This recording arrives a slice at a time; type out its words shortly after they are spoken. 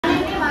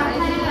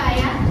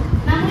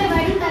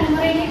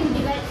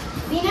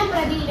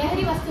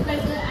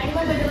വസ്തുക്കൾക്ക്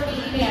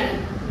അടിമപ്പെട്ടുകൊണ്ടിരിക്കുകയാണ്.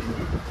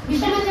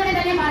 വിഷമത്തോടെ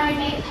തന്നെ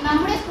പറയട്ടെ,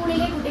 നമ്മുടെ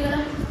സ്കൂളിലെ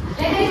കുട്ടികളും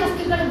ലഹരി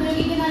വസ്തുക്കൾ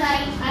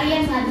ഉപയോഗിക്കുന്നതായി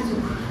അറിയാൻ സാധിച്ചു.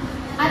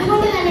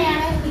 അതുകൊണ്ട്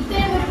തന്നെയാണ്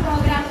ഇത്തരമൊരു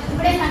പ്രോഗ്രാം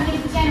ഇവിടെ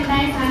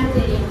സംഘടിപ്പിക്കാനുണ്ടായ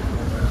സാഹചര്യം.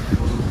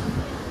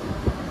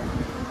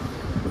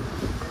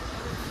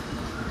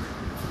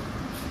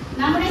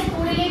 നമ്മുടെ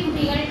സ്കൂളിലെ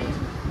കുട്ടികൾ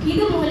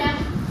ഇതുമൂലം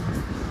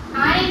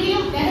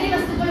ആരെങ്കിലും ലഹരി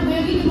വസ്തുക്കൾ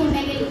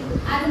ഉപയോഗിക്കുന്നുണ്ടെങ്കിൽ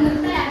അത്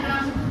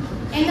നിർത്തലാക്കണം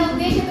എന്ന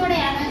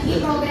ഉദ്ദേശത്തോടെയാണ് ഈ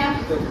പ്രോഗ്രാം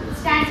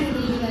സ്റ്റാർട്ട്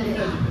ചെയ്തിരിക്കുന്നത്.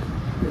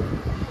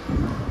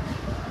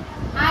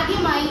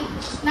 ആദ്യമായി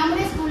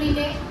നമ്മുടെ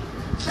സ്കൂളിന്റെ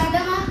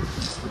പ്രഥമ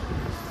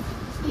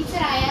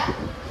ടീച്ചറായ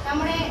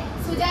നമ്മുടെ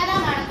സുജാത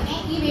മാഡത്തിനെ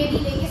ഈ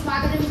വേദിയിലേക്ക്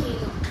സ്വാഗതം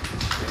ചെയ്യുന്നു.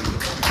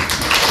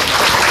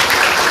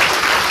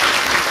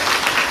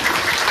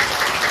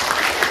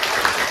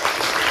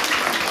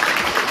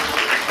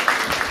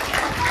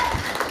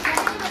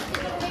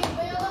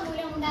 ഉപയോഗം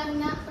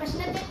മൂലമുണ്ടാകുന്ന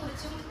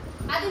പ്രശ്നത്തെക്കുറിച്ചും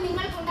അത്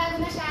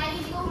നിങ്ങൾക്കുണ്ടാകുന്ന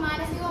ശാരീരികവും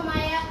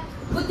മാനസികവുമായ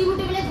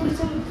ബുദ്ധിമുട്ടുകളെ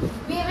കുറിച്ചും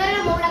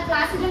വിവരമുള്ള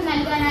ക്ലാസുകൾ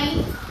നൽകാനായി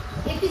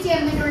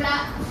എത്തിച്ചേർന്നിട്ടുള്ള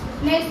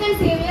നെൽസൺ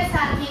സേവിയർ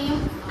സാറിനെയും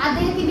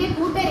അദ്ദേഹത്തിന്റെ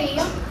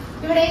കൂട്ടരെയും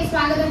ഇവിടെ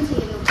സ്വാഗതം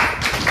ചെയ്യുന്നു.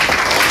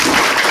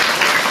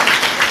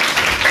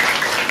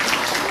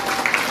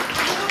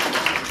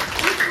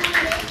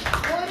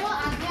 ഓരോ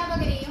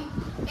അധ്യാപകരെയും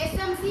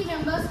SMC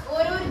മെമ്പേഴ്സ്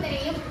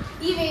ഓരോരുത്തരെയും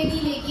ഈ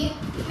വേദിയിലേക്ക്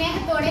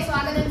സ്നേഹത്തോടെ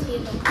സ്വാഗതം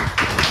ചെയ്യുന്നു.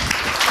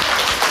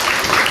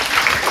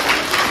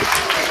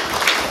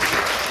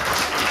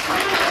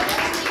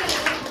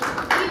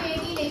 ഈ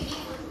വേദിയിലേക്ക്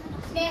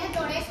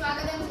സ്നേഹത്തോടെ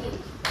സ്വാഗതം ചെയ്യുന്നു.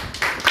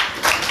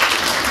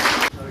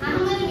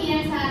 അഹമ്മദ്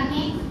മീരാൻ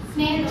സാറിനെ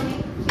സ്നേഹത്തോടെ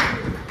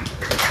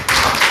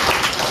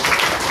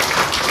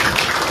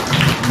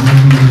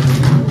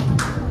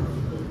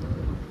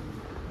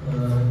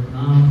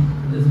நான்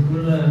இந்த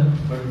ஸ்கூலில்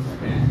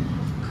படிச்சிருக்கேன்.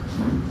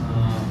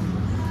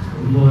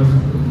 9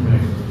 வருஷத்துக்கு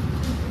முன்னாடி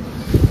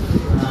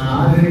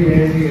 6,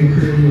 7,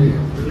 8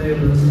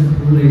 பிள்ளைகள் வந்து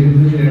ஸ்கூலில்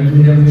இருந்து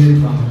எழுந்தியாமே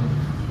இருப்பாங்க.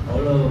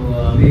 அவ்வளோ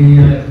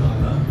அமைதியாக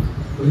இருப்பாங்க.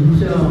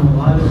 கொஞ்சம்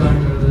வாழ்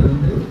காட்டுறது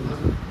வந்து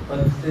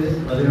 10,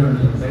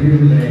 11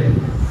 கிடையாது.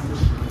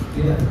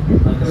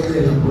 மற்றபடி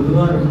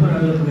பொதுவாக ரொம்ப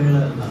நல்ல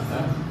பிள்ளைகளாக இருந்தாங்க.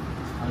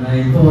 ஆனால்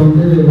இப்போ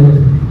வந்து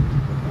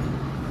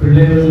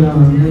பிள்ளைகள்லாம்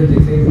வந்து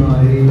திசை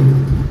மாறி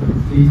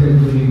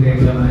டீச்சர் சொல்லி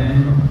கேட்காம,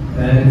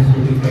 பேரண்ட்ஸ்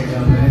சொல்லி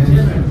கேட்காம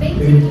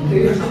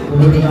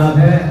ஒருக்காக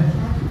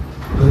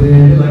ஒரு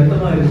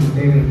வருத்தமாக இருக்குது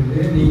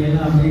கேட்கறதுக்கு. நீங்கள்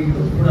எல்லாம் அப்படி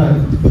இருக்கக்கூடாது.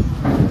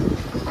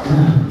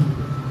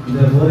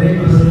 இந்த போதை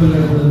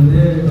பொருள்கள்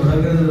வந்து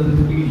தொடங்குறது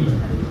வந்து பீடி,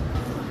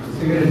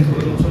 சிகரெட்,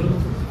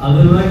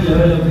 அது மாதிரி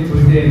லெவலில் அப்படி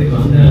போயிட்டே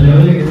இருக்கும். அந்த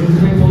லெவலுக்கு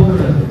எதுவுமே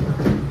போகக்கூடாது.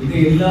 இது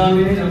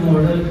எல்லாமே நம்ம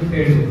உடலுக்கு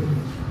கேடு.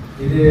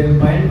 இது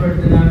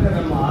பயன்படுத்தினாக்க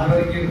நம்ம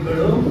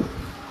ஆரோக்கியங்களும்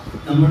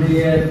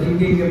நம்முடைய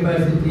திங்கிங்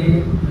கெப்பாசிட்டி,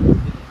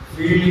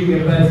 ஃபீலிங்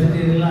கெப்பாசிட்டி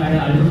இதெல்லாம்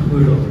அழிஞ்சு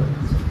போயிடும்.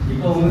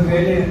 இப்போ உங்கள்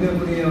கையில்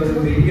இருக்கக்கூடிய ஒரு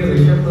பெரிய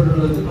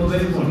விஷப்பொருள் வந்து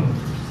மொபைல் ஃபோன்.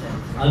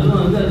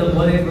 அதுவும் வந்து அந்த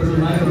போதைப்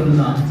பொருள் மாதிரி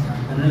ஒன்று தான்.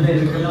 அதனால்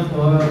இதுக்கெல்லாம்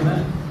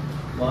போகாமல்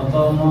அப்பா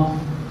அம்மா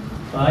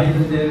தாய்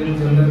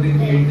தந்தையர்கள் சொல்கிறது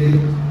கேட்டு,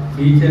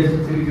 டீச்சர்ஸ்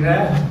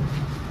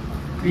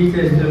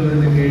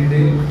சொல்கிறத கேட்டு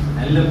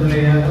நல்ல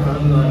பிள்ளையாக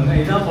வளர்ந்து வாருங்க.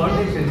 இதுதான்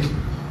ஃபவுண்டேஷன்.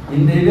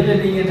 இந்த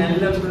இதில் நீங்கள்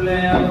நல்ல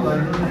பிள்ளையாக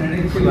வரணும்னு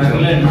நினைச்சு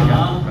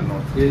வரலன்னா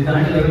இது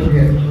தாண்டி வர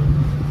முடியாது.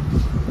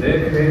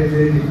 வேறு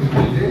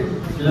சொல்லிட்டு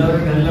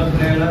எல்லோரும் நல்ல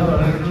பிள்ளைகளாக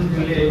வளரணும்னு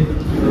சொல்லி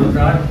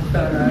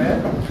பிரார்த்தனாக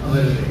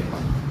அவர்கள்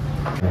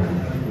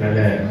நல்ல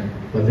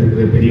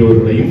வந்திருக்கிற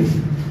பெரியோர்களையும்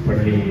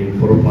பள்ளியின்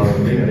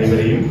பொறுப்பாளர்களை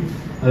அனைவரையும்,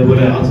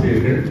 அதுபோல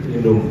ஆசிரியர்கள்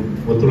இன்னும்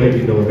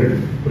ஒத்துழைக்கின்றவர்கள்,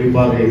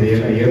 குறிப்பாக இதை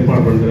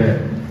ஏற்பாடு பண்ணுற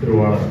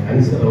திருவாளர்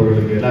அன்சர்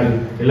அவர்களுக்கு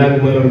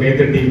எல்லாருக்கும் முதல்ல ஒரு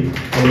கைத்தட்டி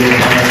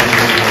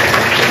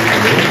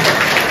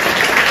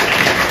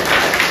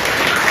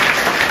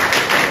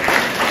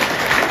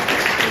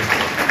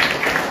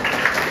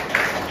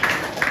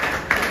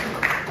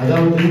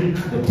அதாவது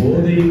இந்த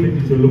போதையை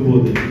பற்றி சொல்லும்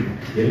போது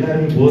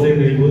எல்லாருமே போதை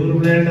நினைக்கும் ஒரு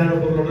விளையாட்டான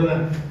பொருளோட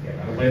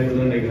எல்லாரும்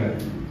பயன்படுத்த நினைக்கிறாங்க.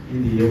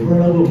 இது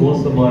எவ்வளவு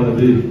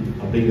மோசமானது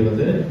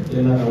அப்படிங்கிறத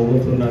எல்லாரும்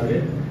அவங்க சொன்னாங்க.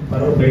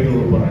 பரவ பயிற்று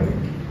விட போறாங்க.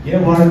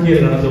 என்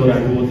வாழ்க்கையில் நடந்த ஒரு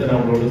அனுபவத்தை நான்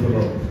அவங்களோட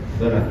சொல்றோம்.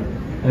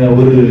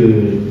 ஒரு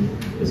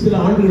சில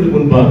ஆண்டுகளுக்கு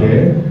முன்பாக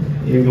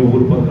எங்க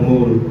ஊர்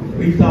பக்கமும் ஒரு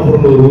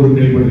ரீதாபுரம் ஒரு ஊர்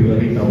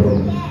கேள்விப்பட்டிருக்கோம்.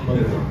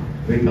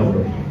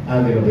 ரீதாபுரம்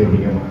அங்கே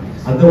போயிருக்கீங்க.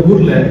 அந்த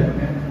ஊர்ல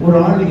ஒரு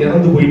ஆள்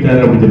இறந்து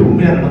போயிட்டாரு அப்படின்னு சொல்லி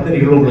உண்மையா நடந்த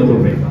நிகழ்வுகளை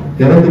சொல்றேன்.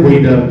 இறந்து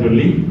போயிட்டாருன்னு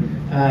சொல்லி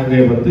அங்கே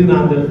வந்து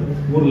நான் அந்த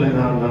ஊர்ல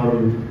நான் ஒரு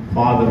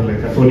ஃபாதர்ல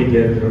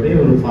கத்தோலிக்கருடைய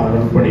ஒரு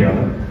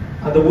பணியாளர்.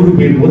 அந்த ஊருக்கு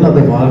போயிருக்கும்போது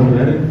அந்த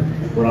ஃபாதர்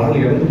ஒரு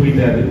ஆள் இறந்து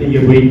போயிட்டாரு, நீங்க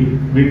போய்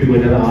வீட்டுக்கு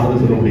கொஞ்ச நேரம்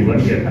ஆறுதல் சொல்ல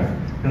முடியுமான்னு கேட்டாங்க.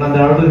 ஏன்னா அந்த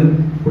ஆளு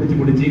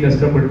பிடிச்சி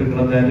கஷ்டப்பட்டு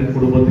கிடந்தாரு,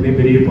 குடும்பத்திலே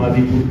பெரிய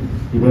பாதிப்பு,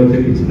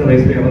 இவருக்கு சின்ன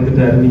வயசுல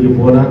இறந்துட்டாரு, நீங்க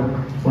போனா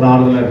ஒரு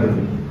ஆறுதலா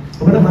இருக்கு.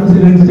 அப்ப நான்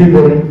மனசுல நினைச்சுட்டே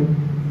போறேன்,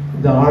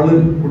 இந்த ஆளு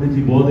குடிச்சு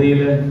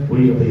போதையில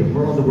போய் அப்ப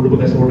எவ்வளவு அந்த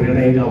குடும்பம் கஷ்டப்படுறேன்.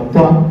 ஏன்னா எங்க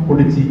அப்பா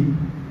குடிச்சு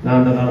நான்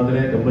அந்த காலத்துல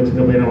ரொம்ப சின்ன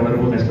பையனை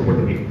வளரும்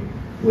கஷ்டப்பட்டிருக்கேன்.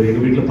 எங்க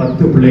வீட்டுல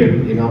 10 பிள்ளைகள்.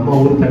 எங்க அம்மா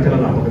ஊர் தக்கலை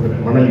தான் பக்கத்துல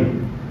மணலி.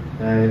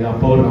 எங்க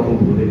அப்பா ஒரு அம்மா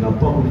எங்க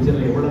அப்பா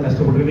குடிச்சல எவ்வளவு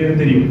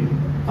கஷ்டப்பட்டிருக்கேன்னு தெரியும்.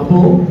 அப்போ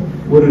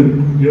ஒரு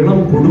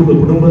இளம்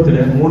குடும்பத்துல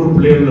 3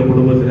 பிள்ளைகள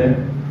குடும்பத்துல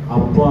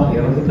அப்பா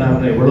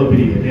இறந்துட்டாருன்னா எவ்வளவு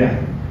பெரிய இல்லையா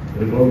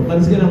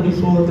மனுஷன் அப்படி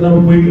சோகத்துல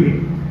அப்படி போயிட்டு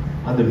இருக்கு.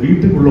 அந்த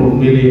வீட்டுக்குள்ள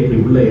உண்மையிலேயே அப்படி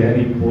உள்ள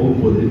ஏறி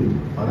போகும்போது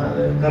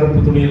அதாவது கருப்பு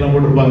துணியெல்லாம்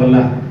போட்டிருப்பாங்கல்ல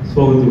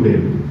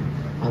சோகத்துடையது.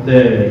 அந்த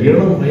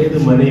இளம் வயது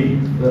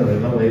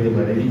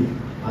மனைவி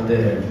அந்த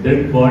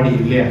டெட் பாடி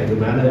இல்லையா அது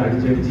மேலே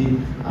அடிச்சு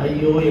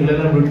ஐயோ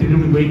எங்களெல்லாம் விட்டுட்டு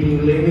இப்படி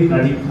போயிட்டீங்களேன்னு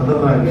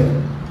கதறாங்க.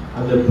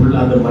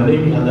 அந்த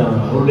மனைவி அந்த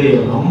அவருடைய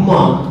அம்மா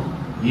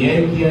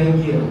ஏங்கி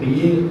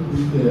அப்படியே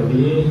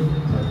அப்படியே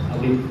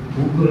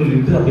கூக்குரல்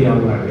இட்டு அப்படியே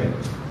ஆகுறாங்க.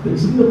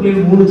 சின்ன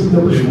பிள்ளைங்க 3 சின்ன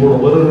பிள்ளைங்க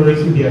 1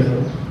 வயசு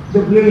வித்தியாசம். இந்த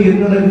பிள்ளைங்க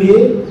என்னடனே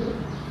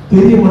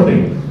தெரிய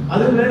மாட்டேங்குது.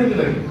 அது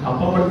நினைக்கிறாங்க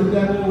அப்பா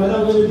படுத்துருக்காங்க வேற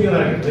அவங்க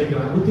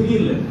நினைக்கிறாங்க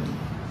தெரியல.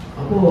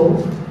 அப்போ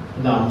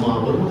இந்த அம்மா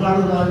ஒரு பக்கம்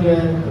அழுகிறாங்க,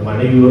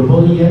 மனைவி ஒரு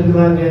பக்கம்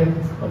ஏங்குறாங்க,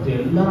 மற்ற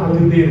எல்லாரும்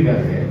அழுதுகிட்டே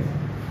இருக்காங்க.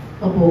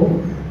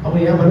 அப்போ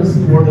என்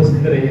மனசுக்கு ஓட்ட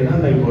சிந்தனைங்கன்னா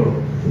நான் இப்போ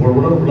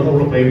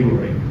உலக பயிர்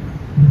விடுறேன்.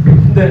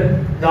 இந்த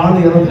நாடு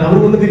இறந்து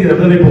அவருக்கு ஒன்றும்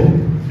தெரியாது நினைப்போம்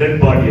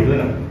டெட் பாடி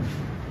இதுதான்.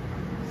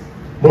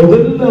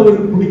 முதல்ல அவர்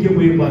குடிக்க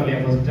போயிருப்பார் இல்லையா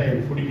ஃபர்ஸ்ட் டைம்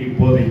குடிக்க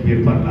போதைக்கு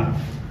போயிருப்பாங்களா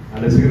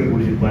அந்த சிகரெட்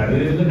குடிச்சிருப்பாரு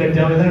இல்லை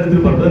கஞ்சாவை தான்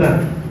எடுத்துருப்பாரு தானே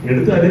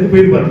எடுத்து அதுக்கு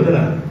போயிருப்பாரு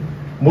தானே.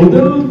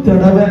 முதல்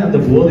தடவை அந்த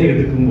போதை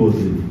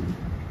எடுக்கும்போது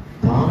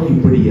தான்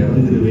இப்படி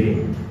இறந்துருவேன்,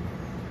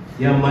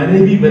 என்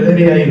மனைவி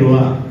விதவை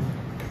ஆயிடுவா,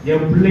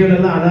 என் பிள்ளைகள்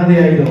எல்லாம் அனாதை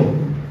ஆயிடும்,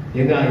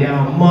 என்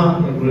அம்மா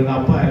எங்க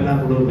அப்பா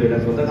எல்லாம் கூட போயிட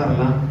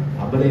சொந்தக்காரெல்லாம்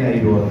அபலை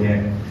ஆயிடுவாங்க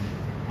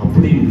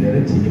அப்படின்னு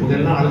நினைச்சு இவங்க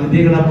எல்லாம்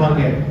அழுதுட்டே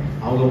கிடப்பாங்க,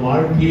 அவங்க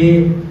வாழ்க்கையே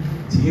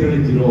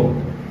சீரழிச்சிடும்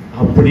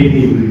அப்படின்னு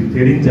இவருக்கு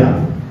தெரிஞ்சா,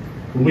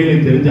 உண்மையிலே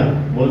தெரிஞ்சா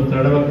முதல்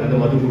தடவை அந்த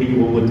மது குடிக்க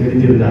போகும்போது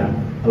தெரிஞ்சிருந்தா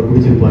அவர்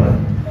குடிச்சிருப்பாரா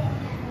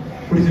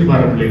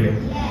பிள்ளைங்க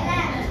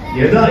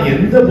ஏதா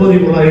எந்த போதை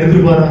பொருளா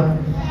எடுத்துருப்பாரா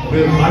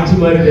காட்சி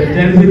மாதிரி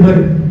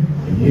எடுத்துருப்பாரு.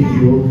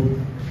 ஐயோ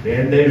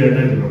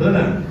வேண்டாம்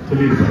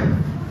சொல்லியிருப்பாரு.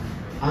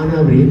 ஆனா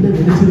அவர் என்ன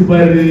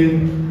நினைச்சிருப்பாரு,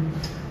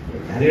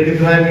 யாரும்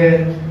எடுக்கிறாங்க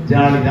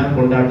ஜாலிதான்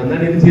கொண்டாட்டம்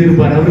தான்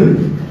நினைச்சிருப்பாரு, அவரு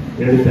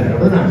எடுத்தாரு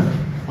அவ்வளவுதான்.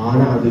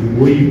 ஆனா அது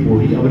போய்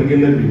அவருக்கு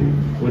என்னது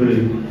ஒரு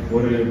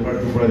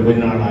கொஞ்ச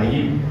நாள் ஆகி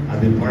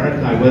அது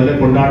பழக்கம் முதல்ல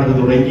கொண்டாடுறது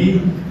தொடங்கி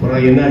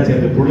அப்புறம் என்னாச்சு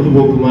அந்த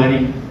பொழுதுபோக்கு மாதிரி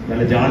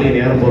நல்ல ஜாலியாக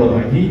நேரம்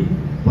போறதாகி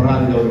அப்புறம்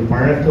அதுக்கு அவர்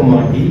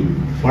பழக்கமாகி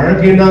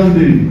பழக்கம்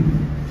என்னாகுது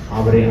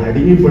அவரை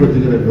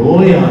அடிமைப்படுத்துகிற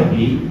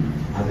நோயாகி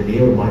அதிலே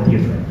அவர்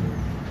மாட்டிடுறார்.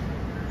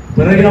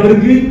 பிறகு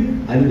அவருக்கு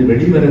அது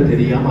வெளிவர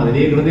தெரியாம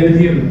அதிலே கிடந்து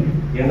எழுதியது.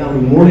 ஏன்னா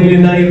அவர் மூளையில்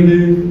என்ன ஆயிருது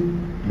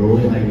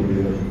நோயாகி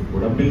விடுகிறது.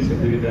 உடம்பில்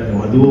சென்றுகிட்ட அந்த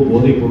மதுவோ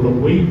போதை பொருளை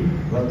போய்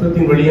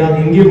ரத்தத்தின்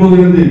வழியாக எங்கே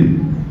போகிறது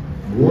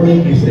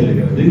மூளைக்கு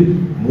செல்லுகிறது.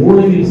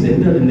 மூளையில்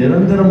சென்று அது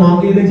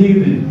நிரந்தரமாக என்ன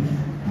செய்யுது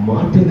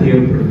மாற்றத்தை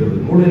ஏற்படுகிறது.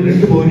 மூளையில்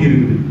 2 பகுதி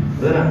இருக்குது.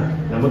 அதான்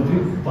நமக்கு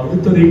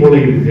பகுத்தறி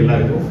மூளை இருக்கு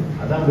எல்லாருக்கும்.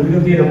 அதான்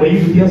மிருகத்தை நம்ம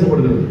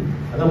வித்தியாசப்படுகிறது.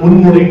 அதான்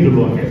முன்மூளைன்னு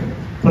சொல்லுவாங்க.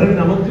 பிறகு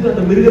நமக்கு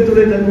அந்த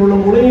மிருகத்துடைய தன்மை உள்ள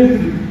மூளையும்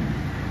இருக்குது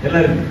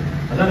எல்லாருக்கும்.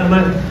 அதான்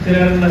நம்ம சில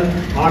இடத்துல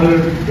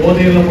ஆடுகள்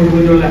போதையெல்லாம்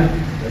கொண்டு சொல்ல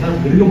ஏன்னா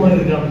மிருகமாக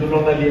இருக்கு அப்படின்னு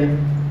சொல்லுவாங்க இல்லையா.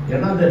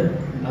 ஏன்னா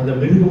அந்த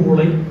மிருக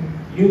மூளை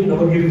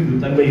நமக்கு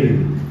இருக்குது தன்மை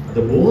இருக்குது.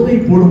 அந்த போதை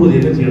போடும்போது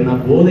என்ன செய்யணும்னா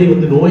போதை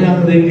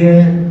நோயாகிறது எங்க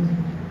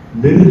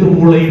மிருக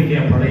மூளை இருக்கே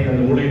பழைய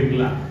அந்த மூளை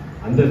இருக்குல்ல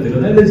அந்த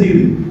இடத்துல தான் என்ன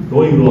செய்யுது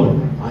நோய் உருவாங்க.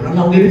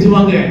 அதனால அவங்க என்ன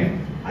செய்வாங்க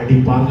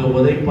அடிப்பாங்க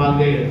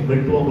உதைப்பாங்க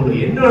வெட்டுவாங்க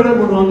என்ன வேணா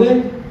பண்ணுவாங்க.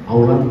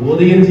 அவங்களால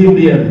போதை என்ன செய்ய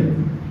முடியாது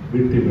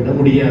விட்டு விட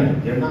முடியாது.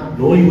 ஏன்னா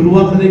நோய்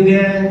உருவாக்குறது எங்க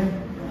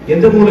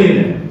எந்த மூளையில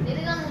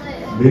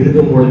மிருக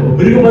மூளை.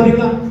 மிருகம்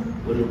பாத்தீங்களா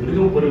ஒரு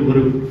மிருகம் ஒரு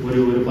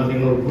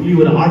பாத்தீங்கன்னா ஒரு புலி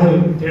ஒரு ஆடை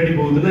தேடி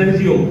போகுதுன்னா என்ன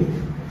செய்யும்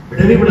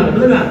விடவே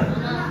விடாது.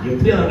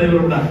 எப்படி அதை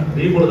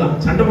அதே போலதான்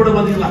சண்டை போட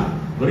பாத்தீங்களா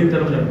ஒரே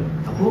தடவை.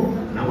 அப்போ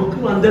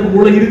நமக்கும் அந்த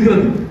மூளை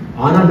இருக்கிறது.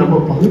 ஆனால் நம்ம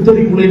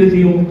பகுத்தறி மூளை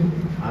செய்யும்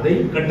அதை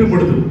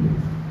கட்டுப்படுத்தும்.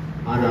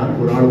 ஆனால்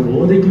ஒரு ஆள்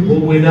போதைக்கு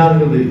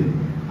போகும்போது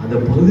அந்த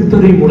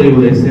பகுத்தறி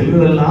மூளையுடைய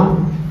செல்கள் எல்லாம்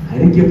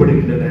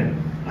அழிக்கப்படுகின்றன.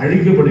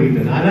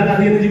 ஆனால்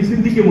அதை என்ன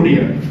சிந்திக்க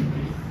முடியாது.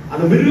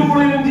 அந்த மிருக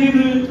மூளை என்ன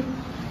செய்யுது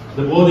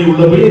அந்த போதை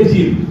உள்ள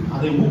பயிற்சி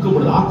அதை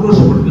ஊக்கப்படுது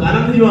ஆக்ரோஷப்படுது.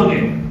 அதனால செய்வாங்க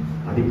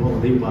அடிப்போம்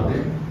உதைப்பாங்க.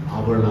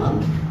 அவளால்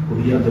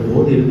அந்த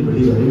போதையிலிருந்து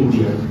வெளிவரவே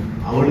முடியாது.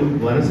 அவளுக்கு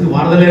மனசு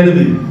வாரதலே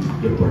எழுது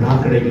எப்படா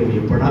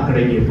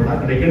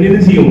கிடைக்கும்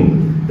நினைச்சியும்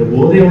இந்த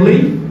போதை அவளை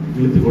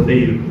இழுத்து கொண்டே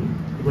இருக்கும்.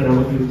 இப்ப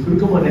நமக்கு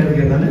சுருக்கமா நேரம்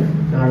கேட்டால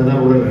நான்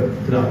அதுதான் உணர்றேன்.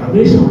 திரு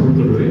ரமேஷ் அவர்கள்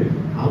சொல்லுவேன்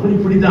அவர்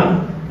இப்படித்தான்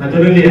நான்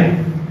சொல்றேன் இல்லையா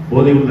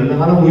போதை நல்ல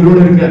காலம்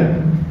உயிரோடு இருக்க.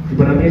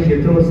 இப்ப ரமேஷ்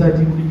எத்தனை வருஷம்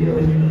ஆச்சு குடிக்க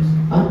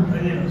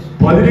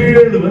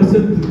 17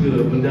 வருஷத்துக்கு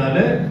முன்னால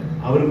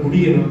அவர்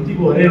குடியை நிறுத்தி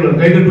இப்போ ஒரே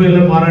கை கட்டு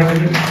எல்லாம்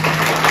பாராட்டுங்க.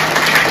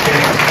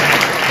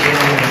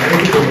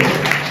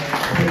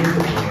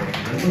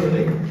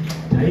 நண்பர்களே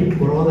டைம்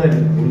குறவாதான்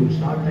இருக்கு. ஒரு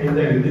ஷார்ட் டைம்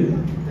தான் இருக்குது.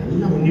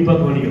 நல்லா உன்னிப்பா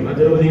கவனிக்கணும். நான்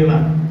சொல்ல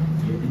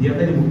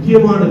இது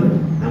முக்கியமானது.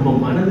 நம்ம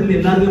மனதில்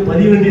எல்லாருக்கும்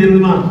பதிய வேண்டியது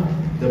இருக்குமா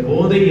இந்த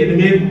போதை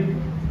எதுவுமே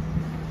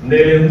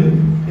இருந்து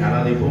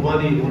யாராவது இப்போ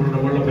மாதிரி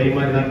நம்மள பை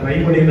மாதிரி நான் ட்ரை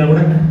பண்ணியிருந்தா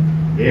கூட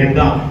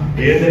வேண்டாம்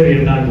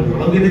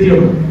சொல்றாங்க. என்ன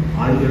செய்யணும்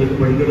ஆண்களுக்கு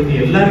பெண்களுக்கு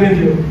எல்லாருமே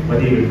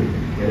பதிய வேண்டும்.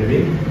 எனவே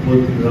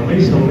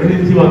ரமேஷ் அவங்க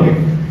நினைச்சுவாங்க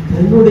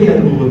தன்னுடைய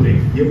அனுபவத்தை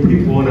எப்படி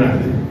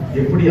போனாரு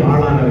எப்படி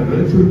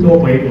ஆளானாருங்கிறது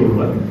சுருக்கமாக பயிர்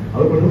வருவார்.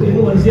 அவர் பண்ணும்போது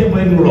இன்னும் வரிசையாக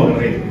பயிர் விடுவாங்க.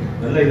 நிறைய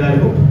நல்லா இதாக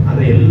இருக்கும்.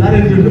 அதை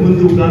எல்லாரும்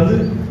நிமிர்ந்து உட்கார்ந்து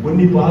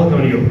உன்னிப்பாக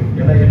கவனிக்கணும்.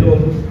 ஏன்னா எல்லாம்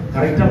வந்து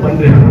கரெக்டாக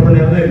பண்ணுறேன். 1/2 மணி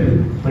நேரம் தான் இருக்குது.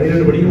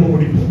 12 மணிக்கு நம்ம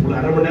முடிப்போம். உங்களுக்கு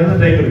 1/2 மணி நேரம்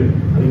தான் டைம் இருக்குது.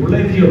 அதுக்குள்ளே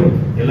இருக்கணும்,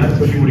 எல்லாரும்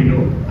சொல்லி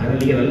முடிக்கணும். அதனால்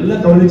நீங்கள் நல்லா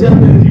கவனிச்சா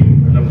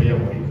தெரிஞ்சுக்கணும், நல்லபடியாக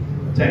முடியும்.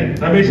 சரி,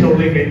 ரமேஷ்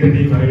அவர்களை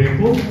கைத்தட்டி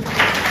வரவேற்போம்.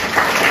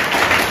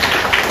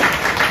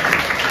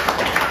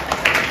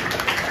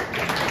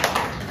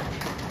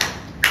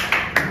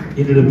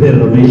 என்னோட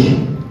பேர் ரமேஷ்.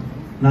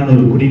 நான்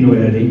ஒரு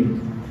குடிநோயாளி.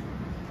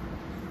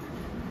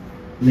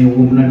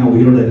 உங்கள் முன்னாடி நான்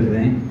உயிரோடு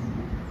இருக்கிறேன்.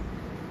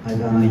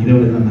 அதுதான் நான்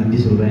இரவில் நான் நன்றி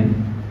சொல்கிறேன்.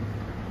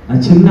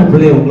 நான் சின்ன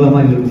பிள்ளைய உங்களை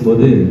மாதிரி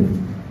இருக்கும்போது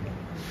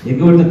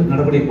எங்கள் வீட்டில்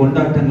நடக்கூடிய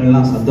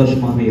கொண்டாட்டங்கள்லாம்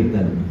சந்தோஷமாகவே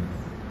இருக்காது.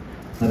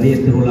 நிறைய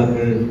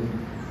திருவிழாக்கள்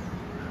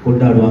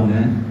கொண்டாடுவாங்க.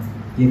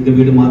 எங்கள்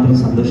வீடு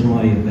மாத்திரம்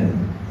சந்தோஷமாகவே இருக்காது.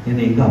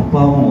 ஏன்னா எங்கள்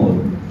அப்பாவும்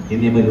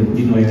என்னைய மாதிரி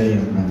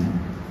குடிநோயாளியாக இருந்தாங்க.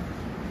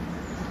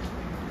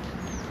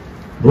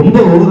 ரொம்ப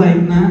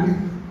ஓவராயிட்டுனா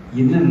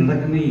என்ன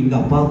நடக்குன்னு எங்கள்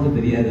அப்பாவுக்கு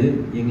தெரியாது.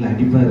 எங்களை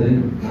அடிப்பார்,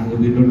 நாங்கள்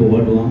வீட்டை விட்டு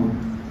ஓடுவோம்.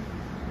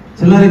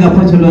 சில நாள் எங்கள்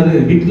அப்பா சொல்லுவார்,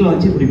 வீட்டில்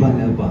வச்சு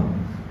குடிப்பாங்க அப்பா.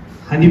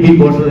 ஹனிபீ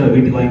கோட்டர்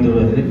வீட்டுக்கு வாங்கிட்டு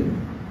வருவார்.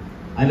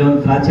 அதில்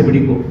வந்து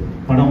திராட்சைப்படி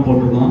படம்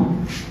போட்டிருக்கோம்.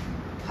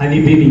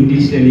 ஹனிபீன்னு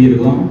இங்கிலீஷில்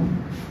எழுதியிருக்கோம்.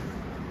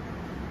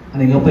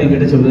 ஆனால் எங்கள் அப்பா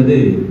என்கிட்ட சொல்கிறது,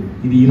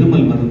 இது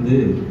இருமல் மருந்து,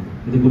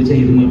 இது குடித்தா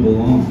இருமல்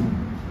போகும்,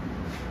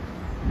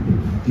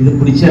 இது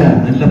குடித்தா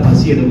நல்லா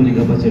பசி எடுக்கும்னு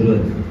எங்கள் அப்பா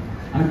சொல்லுவார்.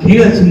 ஆனால்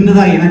கீழே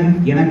சின்னதாக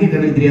எனக்கே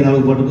கணக்கு தெரியாத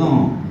அளவுக்கு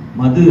போட்டிருக்கோம்,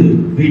 மது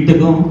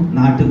வீட்டுக்கும்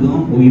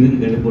நாட்டுக்கும்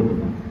உயிருன்னு கேட்டு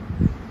போட்டிருக்கோம்.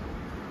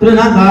 அப்புறம்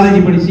நான்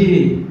காலேஜ் படித்து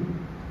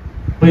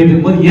போயிட்டு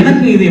இருக்கும்போது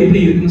எனக்கு இது எப்படி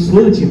இருக்குன்னு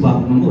சோதிச்சு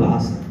பார்க்கணும்னு ஒரு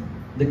ஆசை.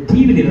 இந்த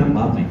டிவிலாம்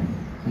பார்ப்பேன்.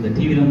 அந்த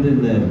டிவியில் வந்து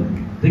இந்த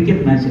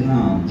கிரிக்கெட்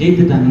மேட்ச்லாம்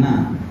ஜெயித்துட்டாங்கன்னா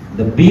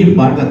இந்த பீர்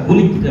பாட்டில்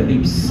குளிக்கிட்டு அப்படி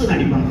பிஸ்ஸுன்னு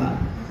அடிப்பாங்களா,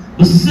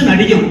 பிஸ்ஸுன்னு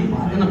அடிக்கும்.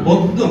 பார்த்தோன்னா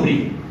பொங்கும், அப்படி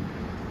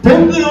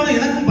பொங்கலோட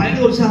எனக்கும்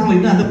பயங்கர உற்சாகம்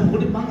இருந்து அதை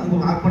குடிப்பாங்க. அங்கே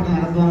ஒரு ஆர்ப்பாட்டம்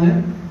நடத்துவாங்க.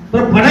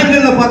 அப்புறம்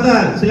படங்களில் பார்த்தா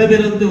சில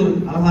பேர் வந்து ஒரு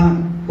அழகான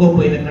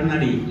கோப்பையில்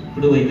கண்ணாடி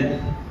விடுவையில்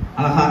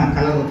அழகான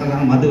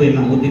கலரான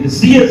மதுவையெல்லாம் ஊற்றிட்டு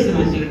சிஎஸ்ன்னு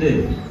வச்சுக்கிட்டு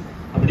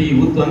அப்படி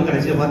ஊற்றுவாங்க.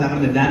 கடைசியில் பார்த்தாங்க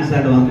அந்த டான்ஸ்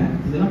ஆடுவாங்க.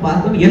 இதெல்லாம்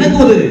பார்த்தோம் எனக்கு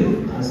ஒரு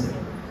ஆசை.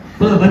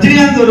 இப்போ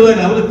ரஜினிகாந்த்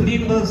வருவார், அவரு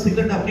திடீர்னு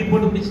சிகரெட் அப்படி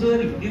போட்டு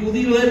பிடிச்சிடுவார், இப்படி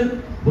ஊதிடுவார்,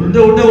 உருண்டை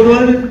உருண்டை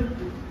விடுவார்.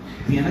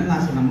 எனக்கு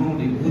ஆசை, நம்ம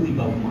ஊதி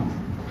பார்ப்போமா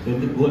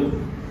சொல்லிட்டு கோல்டு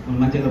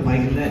மஞ்சள்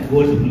பாக்கெட்டில்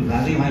கோல்டு ஃபுல்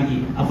அதையும் வாங்கி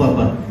அப்பா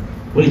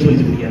ஒழிச்சு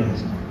பிடிக்க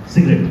ஆரம்பிச்சோம்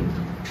சிகரெட்.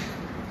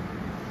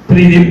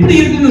 அப்புறம் இது எப்படி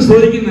இருக்குன்னு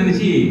சோதிக்கணும்னு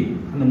நினச்சி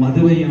அந்த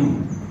மதுவையும்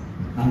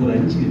நாங்கள் ஒரு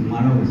 5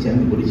 மாணவர்கள்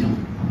சேர்ந்து குடித்தோம்.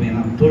 அப்போ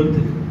நான் 12th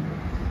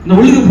இந்த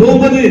உள்ளுக்கு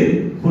போகும்போது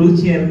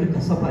குளிர்ச்சியாக இருந்து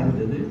கசப்பாக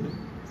இருந்தது.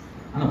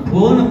 ஆனால்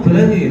போன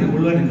பிறகு எனக்கு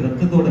உள்ள எனக்கு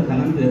ரத்தத்தோட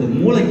கலந்து அது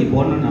மூளைக்கு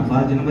போனோன்னு நான்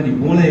பார்த்து மாதிரி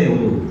மூளையை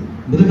ஒரு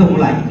மிருக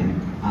மூளை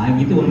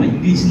ஆக்கிட்டு ஒன்று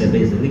இங்கிலீஷில்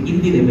பேசுறது,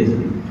 ஹிந்தியில்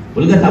பேசுறது,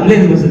 ஒழுங்காக தமிழே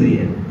பேசுறது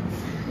தெரியாது.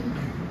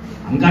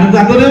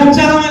 அங்கே ஒரே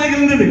உற்சாகமாக எனக்கு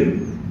இருந்தது.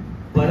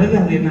 பிறகு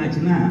அது என்ன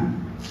ஆச்சுன்னா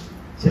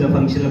சில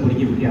ஃபங்க்ஷனில்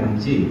குடிக்க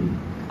ஆரம்பிச்சு.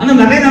 ஆனால்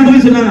நிறைய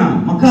நம்பர்கள் சொன்னாங்க,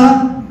 மக்கா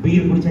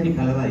பீர் குடிச்சா நீ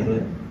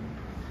கலராயிடுவேன்,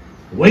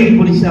 ஒயின்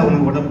குடிச்சா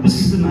அவனுக்கு உடம்பு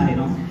புஷ்ஷுன்னு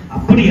ஆயிரும்,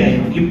 அப்படி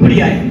ஆயிரும், இப்படி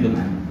ஆயிரும்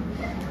சொன்னாங்க.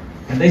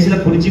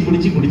 கடைசியில்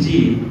குடிச்சு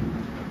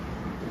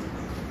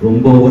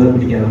ரொம்ப ஓவர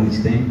குடிக்க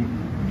ஆரம்பிச்சிட்டேன்.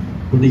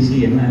 குடிச்சு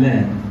என்னால்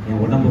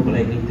என் உடம்பு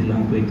பழகிட்டு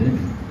இல்லாமல் போயிட்டு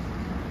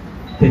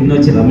பெண்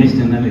வச்சு ரமேஷ்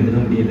என்னால் எழுத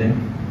முடியலை.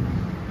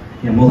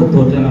 என்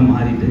முகத்தோட்டெல்லாம்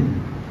மாறிட்டு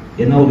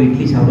என்ன ஒரு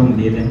இட்லி சாப்பிட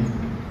முடியலை.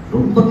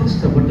 ரொம்ப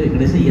கஷ்டப்பட்டு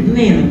கடைசியில் என்ன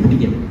எனக்கு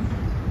பிடிக்கல,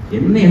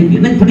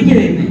 எனக்கு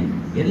பிடிக்கல, என்ன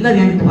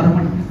எல்லாரும் என்கிட்ட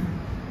வரமாட்டேன்.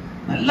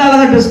 நல்லா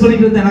அழகாக ட்ரெஸ்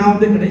பண்ணிட்டு இருந்தேன். நான்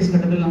வந்து கடைசி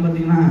கட்டத்திலாம்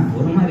பார்த்தீங்கன்னா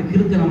ஒரு மாதிரி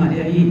கிறுக்கிற மாதிரி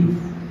ஆகி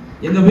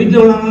எங்கள்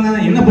வீட்டில் உள்ளவங்க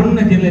என்ன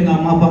பண்ணணும்னு தெரியல. எங்கள்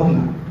அம்மா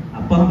அப்பாவுக்குலாம்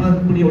அப்பா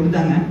கூடிய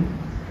விட்டுட்டாங்க.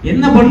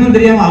 என்ன பண்ணணும்னு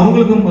தெரியாமல்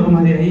அவங்களுக்கும் ஒரு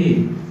மாதிரி ஆகி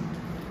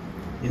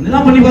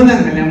என்னதான் பண்ணி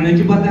பார்த்தாங்க. கல்யாணம்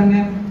வச்சு பார்த்தாங்க,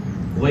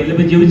 கோயிலில்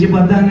போய் ஜெபிச்சு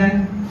பார்த்தாங்க,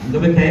 அங்கே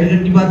போய் கயிறு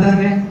கட்டி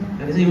பார்த்தாங்க.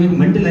 கடைசி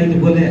இவங்களுக்கு மென்டல்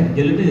ஆகிட்டு போல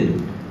சொல்லிட்டு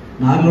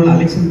நார்லோட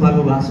அலெக்சன்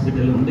பார்க்க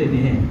ஹாஸ்பிட்டலில் வந்து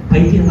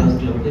பைத்தியர்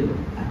ஹாஸ்பிட்டலில் வந்து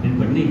அட்மிட்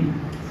பண்ணி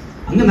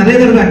அங்கே நிறைய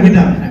தடவை அட்மிட்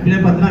ஆகும்.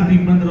 அட்மிட் 10 நாள்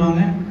ட்ரீட்மெண்ட்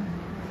தருவாங்க.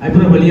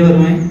 அப்புறம் வெளியே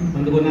வருவேன்,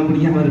 வந்து கொஞ்ச நாள்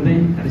குடிக்காமல்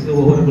இருப்பேன். கடைசியில்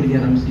ஒவ்வொரு குடிக்க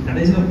ஆரம்பிச்சு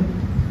கடைசியில்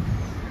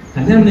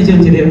கல்யாணம்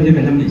நிச்சயம் சரி வந்து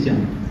கல்யாணம்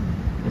நிச்சயம்.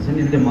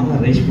 என்னுடைய மகா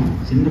ரேஷ்மா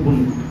சின்ன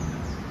பொண்ணு,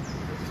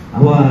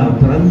 அவள்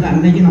பிறந்த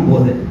அன்னைக்கு நான்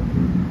போதேன்.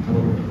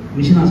 அவள்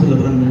மிஷின்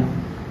ஹாஸ்பிட்டலில் பிறந்த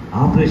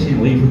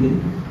ஆப்ரேஷன் ஒய்ஃபுக்கு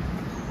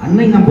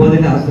அன்னைக்கு நான்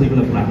போதையில்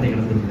ஆஸ்பத்திரிக்குள்ள பிளாட்டை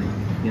கிடந்துருந்தேன்.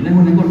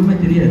 எனக்கு ஒன்றுமே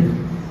தெரியாது.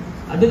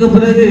 அதுக்கு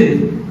பிறகு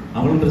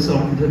அவளும் பெருசாக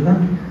வளர்ந்துட்டு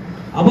இருந்தான்.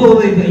 அவள் ஒரு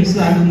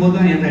வயசில் ஆகும்போது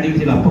தான் என் அடிக்க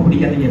சொல்லி அப்போ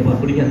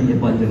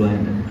பிடிக்காதீங்கப்பா சொல்லுவாள்.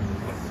 என்கிட்ட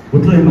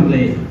விட்டுருவேன்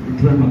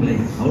மகளே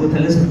அவளுக்கு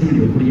தலை சக்தி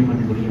முடியும்,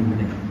 குடிக்க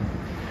மாட்டேன்.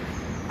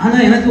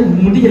 ஆனால் எனக்கு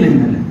முடியலை,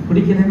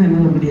 பிடிக்கலைன்னு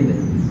என்னால் முடியலை.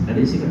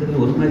 கடைசி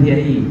கட்டத்தில் ஒரு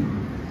மாதிரியாகி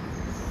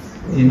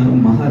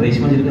எங்கள் மகா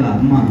ரேஷ்மா இருக்கிற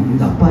அம்மா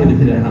இந்த அப்பா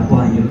எடுத்துக்கிறாரு, அப்பா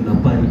இங்கே இருந்த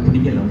அப்பா எனக்கு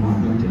பிடிக்கல அம்மா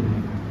அப்படின்னு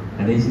சொல்லி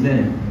கடைசியில்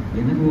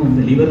எனக்கும்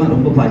அந்த லிவர்லாம்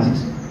ரொம்ப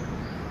பாய்ச்சிச்சு.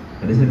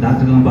 கடைசியில்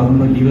டாக்டர்லாம்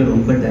பார்க்கும்போது லிவர்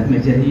ரொம்ப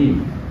டேமேஜ் ஆகி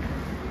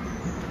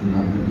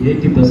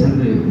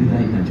 80%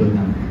 இதாகி நான்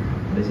சொல்லிட்டாங்க.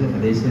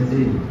 கடைசியாக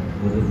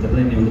ஒரு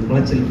தடவை என்னை வந்து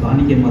குளச்சல்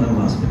காணிக்க மாதம்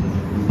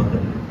ஹாஸ்பிட்டல்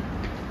பக்கத்தில்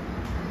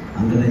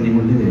அங்கே தான் என்னை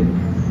வந்து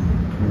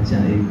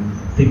வச்சாரு.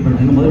 ட்ரீட்மெண்ட்.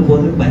 எனக்கு முதல்ல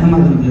போகிறது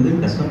பயமாக இருந்தது,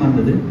 கஷ்டமாக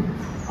இருந்தது,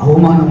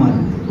 அவமானமாக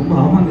இருந்தது. ரொம்ப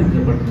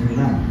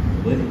அவமானப்பட்டிருக்கீங்களா?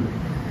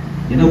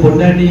 ஏன்னா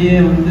பொண்டாட்டியே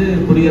வந்து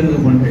குடியாரங்க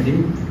பொண்டாட்டி,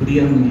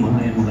 குடியாரங்க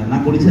என் மகன்.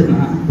 நான்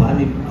குடிச்சதுன்னா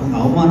பாதி அவங்க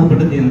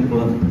அவமானப்பட்டது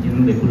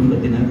என்னுடைய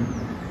குடும்பத்தினர்.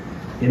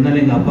 என்னால்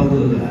எங்கள்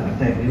அப்பாவுக்கு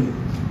அட்டாக்கு,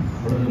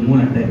 அவருக்கு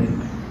 3 அட்டாக்கு.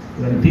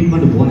 இதில்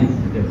ட்ரீட்மெண்ட்டு போனேன்.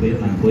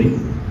 நான் போய்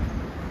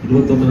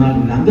 21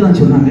 நாள் அங்கே தான்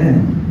சொன்னாங்க,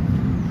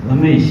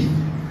 ரமேஷ்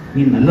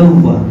நீ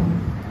நல்லவங்கப்பா,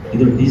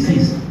 இது ஒரு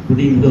டிசீஸ்,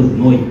 குடிங்கிற ஒரு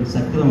நோய்,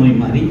 சர்க்கரை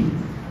நோய் மாதிரி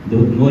இது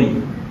ஒரு நோய்.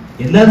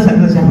 எல்லாரும்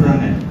சர்க்கரை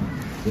சாப்பிட்றாங்க,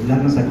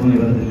 எல்லாருக்கும் சர்க்கரை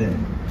நோய் வரதில்லை.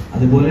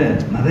 அதுபோல்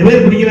நிறைய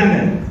பேர் குடிக்கிறாங்க,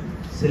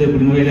 சில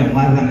குடி நோயில்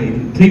மாறுறாங்க. இது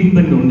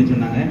ட்ரீட்மெண்ட் ஒன்று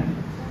சொன்னாங்க.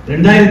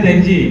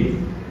 2005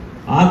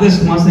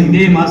 ஆகஸ்ட் மாதம்,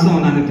 இதே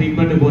மாதம் நாங்கள்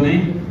ட்ரீட்மெண்ட்டு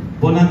போனேன்.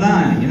 போனால்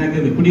தான் எனக்கு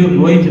இது குடி ஒரு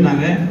நோயின்னு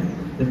சொன்னாங்க.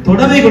 இந்த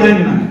தொடவே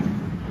கூடாதுன்னு சொன்னாங்க.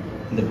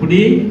 இந்த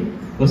குடி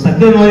ஒரு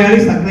சர்க்கரை நோயாளி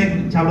சர்க்கரை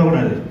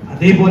சாப்பிடக்கூடாது,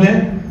 அதே போல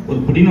ஒரு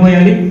குடி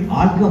நோயாளி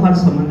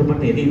ஆல்கஹால்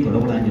சம்பந்தப்பட்ட எதையும்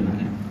தொடக்கூடாதுன்னு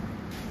சொன்னாங்க.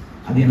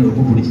 அது எனக்கு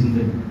ரொம்ப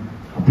பிடிச்சிருந்து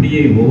அப்படியே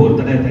ஒவ்வொரு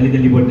தடவை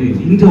தள்ளி போட்டு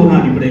இன்று ஒரு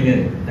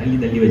அடிப்படையில்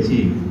தள்ளி வச்சு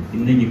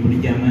இன்னைக்கு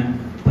குடிக்காம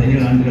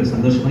 17 ஆண்டுகள்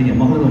சந்தோஷமா,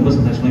 என் மகளும் ரொம்ப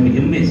சந்தோஷமா இப்போ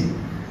எம்எஸ்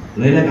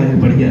லைலா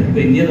காலேஜ் படிக்காது.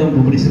 இப்போ இந்தியா தான்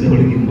ரொம்ப பிடிச்சது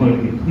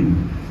அவளுக்கு.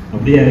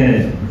 அப்படியே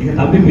எங்கள்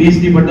தம்பி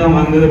PhD பட்டம்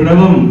வாங்கினதை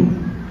விடவும்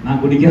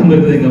நான் குடிக்காமல்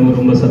இருந்தது எங்கள்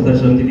ரொம்ப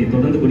சந்தோஷம். சரி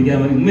தொடர்ந்து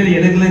குடிக்காம உண்மையில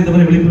எனக்குலாம் இந்த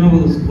மாதிரி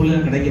விழிப்புணர்வு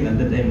ஸ்கூலில் கிடைக்கல.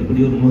 அந்த டைம்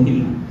இப்படி ஒரு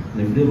நோயில்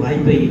இந்த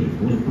வாய்ப்பை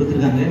உங்களுக்கு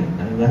கொடுத்துருக்காங்க,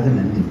 அதுக்காக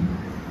நன்றி.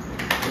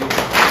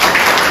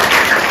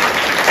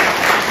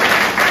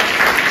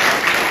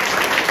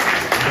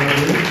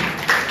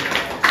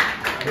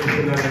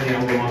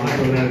 அவங்க மகன்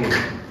சொன்னாங்க,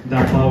 இந்த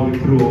அப்பாவை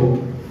விட்டுருவோம்,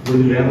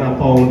 இது வேற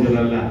அப்பாவும்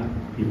சொல்லல.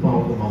 இப்போ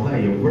அவங்க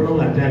மகன்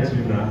எவ்வளவு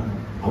அட்டாச்சுன்னா,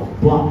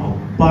 அப்பா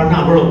அப்பான்னா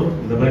அவ்வளோ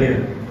இந்த மாதிரி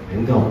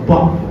எங்க அப்பா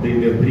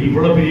அப்படிங்கிற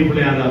இவ்வளவு பெரிய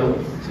பிள்ளையானாலும்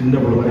சின்ன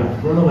பிள்ளை மாதிரி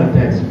அவ்வளவு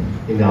அட்டாச்.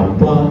 எங்க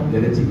அப்பா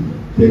நினைச்சு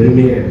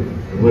பெருமையை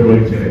ஒவ்வொரு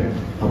மனுஷன்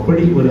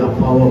அப்படி ஒரு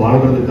அப்பாவை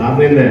வாழ்றதுக்கு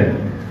காரணம் என்ன?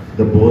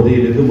 இந்த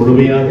போதையிலிருந்து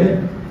முழுமையாக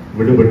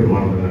விடுபட்டு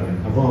வாழ்ந்தாங்க.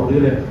 அப்போ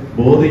அவருடைய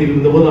போதையில்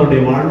இருந்தபோது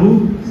அவருடைய வாழ்வு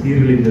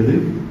சீரழிந்தது.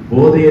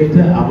 போதையற்ற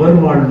அவர்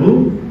வாழ்வு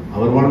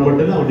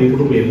மட்டும் இல்லை, அவருடைய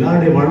குடும்பம்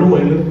எல்லாருடைய வாழ்வும்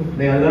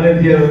அதனால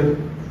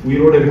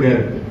உயிரோடு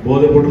இருக்காரு.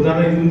 போதை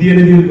போட்டுதானே இந்திய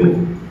நிதி இருக்கும்.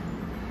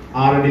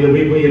 6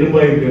 அடியில் போய்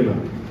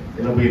எலும்பாயிருக்கலாம்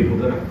எல்லாம்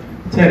போயிருக்கும்.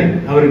 சரி,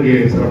 அவருக்கு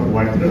சிறப்பு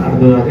வாழ்த்துக்கள்.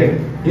 அடுத்ததாக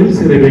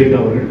எல்ஸ் ரெபேக்கா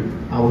அவர்கள்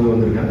அவங்க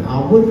வந்திருக்காங்க.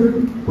 அவர்கள்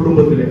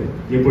குடும்பத்தில்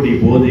எப்படி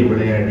போதை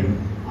விளையாடி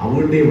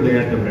அவங்களுடைய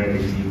விளையாட்டை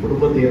விளையாடிச்சு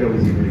குடும்பத்தை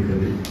அப்படி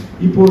செய்திருக்கிறது,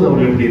 இப்போது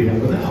அவர்கள் எப்படி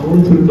இருக்காங்க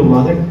அவரும்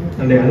சுருக்கமாக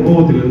தன்னுடைய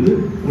அனுபவத்திலிருந்து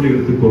உங்களுக்கு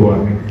எடுத்து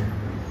கூறுவாங்க.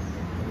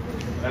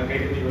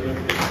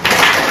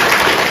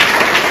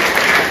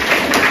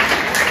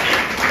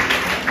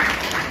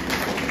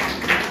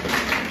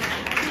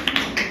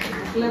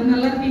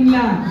 நல்லா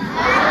இருக்கீங்களா?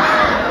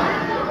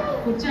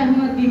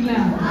 உற்சாகமா இருக்கீங்களா?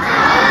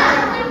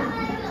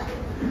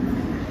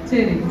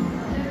 சரி,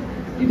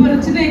 இப்போ ஒரு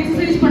சின்ன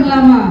எக்ஸசைஸ்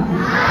பண்ணலாமா?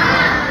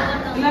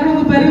 எல்லாரும்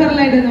உங்க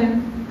பெருவரல் ஆயிடுங்க.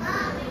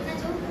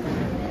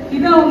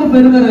 இதான் உங்க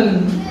பெருவரல்,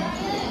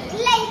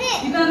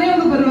 இதானே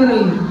உங்க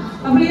பெருவரல்.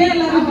 அப்படியே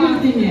எல்லாரும்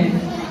பார்த்தீங்க.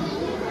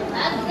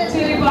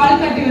 சரி, இப்போ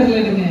ஆள்காட்டி விரல்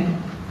எடுங்க.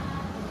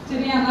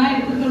 சரியா? நான்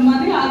எடுத்துக்கிற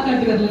மாதிரி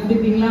ஆள்காட்டி விரல்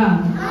எடுத்துட்டீங்களா?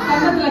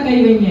 கன்னத்துல கை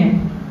வைங்க.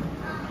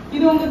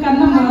 இது உங்க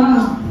கண்ணம்மா,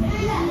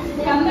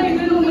 கண்ணம்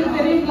இதுன்னு உங்களுக்கு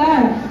தெரியுங்களா?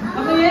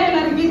 அப்ப ஏன்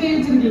எல்லாரும் கை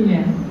வச்சிருக்கீங்க?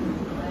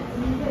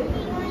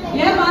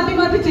 ஏன் மாத்தி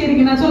மாத்தி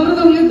செய்றீங்க? நான்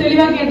சொல்றது உங்களுக்கு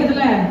தெளிவா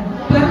கேட்டதுல,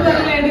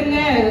 பெருவரல எடுங்க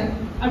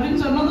அப்படின்னு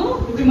சொன்னதும்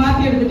இப்படி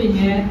மாத்தி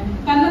எடுத்துட்டீங்க.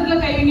 கன்னத்துல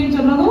கை வைங்கன்னு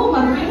சொன்னதும்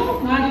மறுபடியும்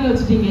நாடில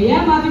வச்சுட்டீங்க.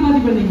 ஏன் மாத்தி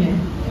மாத்தி பண்ணீங்க?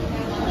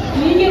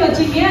 நீங்க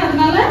வச்சீங்க,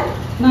 அதனால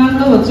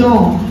நாங்களும்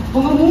வச்சோம்.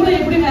 உங்க மூளை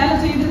எப்படி வேலை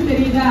செய்யுதுன்னு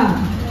தெரியுதா?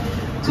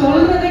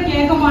 சொல்றத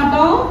கேட்க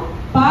மாட்டோம்,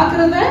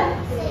 பாக்குறத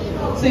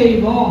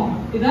செய்வோம்.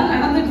 இதான்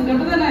நடந்துட்டு இருக்கு,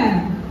 அப்படிதானே?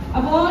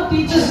 அப்போ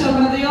டீச்சர்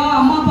சொல்றதையோ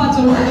அம்மா அப்பா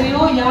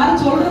சொல்றதையோ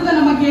யார் சொல்றத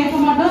நம்ம கேட்க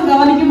மாட்டோம்,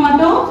 கவனிக்க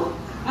மாட்டோம்.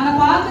 ஆனா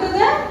பாக்குறத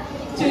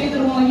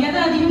செய்திருவோம். எதை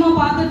அதிகமா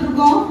பார்த்துட்டு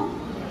இருக்கோம்?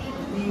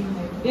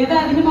 எதை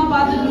அதிகமா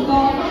பார்த்துட்டு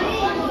இருக்கோம்?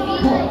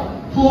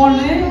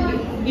 போனு,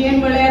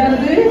 கேம்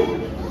விளையாடுறது,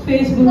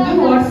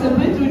 ஃபேஸ்புக்,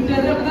 வாட்ஸ்அப்,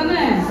 ட்விட்டர்,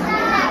 அப்படிதானே?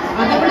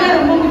 அதை விட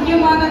ரொம்ப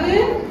முக்கியமானது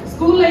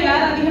ஸ்கூல்ல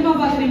யார் அதிகமா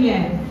பாக்குறீங்க?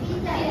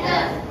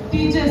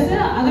 டீச்சர்ஸ்.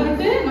 அதை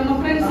விட்டு நம்ம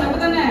ஃப்ரெண்ட்ஸ்,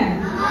 அப்படிதானே?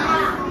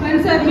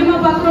 ஃப்ரெண்ட்ஸ் அதிகமா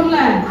பாக்குறோம்ல.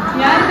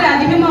 யார்கிட்ட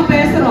அதிகமா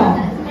பேசுறோம்?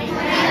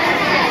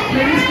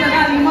 ஃப்ரெண்ட்ஸ்ல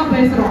தான் அதிகமா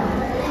பேசுறோம்.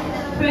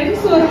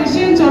 ஃப்ரெண்ட்ஸ் ஒரு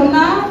விஷயம்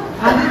சொன்னா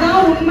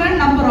அதுதான்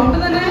உண்மைன்னு நம்புறோம்,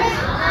 அப்படிதானே?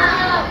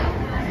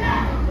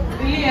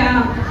 இல்லையா?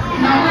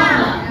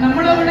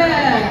 நம்மளோட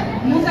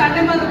மூத்த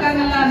அண்ணன்மார்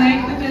இருக்காங்கல்ல,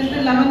 9th 10th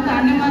 11th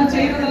அண்ணன்மார்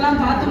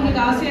செய்யறதெல்லாம் பார்த்து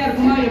உங்களுக்கு ஆசையா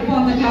இருக்குமா? எப்போ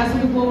அந்த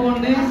கிளாஸுக்கு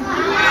போவோம்னு?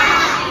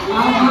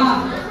 ஆமா,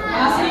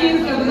 ஆசையே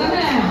இருக்கு,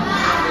 அப்படிதானே?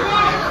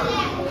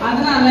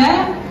 அதனால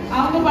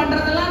அவங்க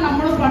பண்றதெல்லாம்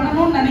நம்மளும்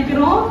பண்ணணும்னு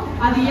நினைக்கிறோம்.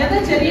 அது எதை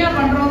சரியா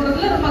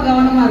பண்றோங்கிறதுல ரொம்ப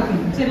கவனமா இருக்கு.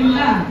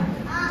 சரிங்களா?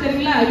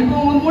 சரிங்களா? இப்போ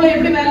உங்க மூளை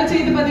எப்படி வேலை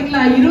செய்யுது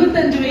பாத்தீங்களா?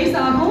 25 வயசு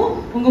ஆகும்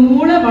உங்க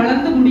மூளை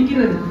வளர்ந்து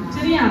முடிக்கிறது.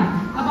 சரியா?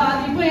 அப்ப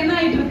அது இப்போ என்ன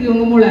ஆயிட்டு இருக்கு?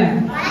 உங்க மூளை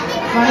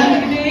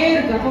வளர்ந்துகிட்டே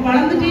இருக்கு. அப்ப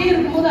வளர்ந்துட்டே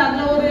இருக்கும்போது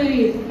அதுல ஒரு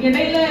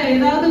இடையில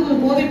ஏதாவது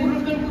போதை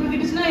பொருட்கள்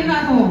குறுக்கிட்டுச்சுன்னா என்ன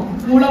ஆகும்?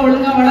 மூளை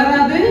ஒழுங்கா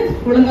வளராது,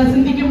 ஒழுங்கா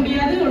சிந்திக்க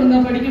முடியாது, ஒழுங்கா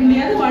படிக்க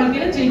முடியாது,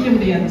 வாழ்க்கையில ஜெயிக்க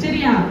முடியாது.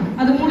 சரியா?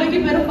 அது மூளைக்கு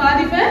பெரும்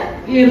பாதிப்பை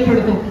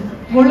ஏற்படுத்தும்.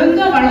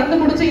 ஒழுங்கா வளர்ந்து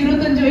முடிச்ச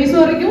 25 வயசு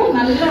வரைக்கும்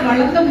நல்ல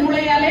வளர்ந்த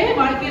மூளையாலே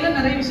வாழ்க்கையில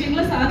நிறைய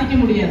விஷயங்களை சாதிக்க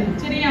முடியாது.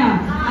 சரியா?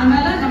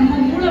 அதனால நம்ம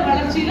மூளை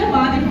வளர்ச்சியில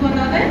பாதிப்பு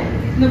வராத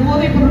இந்த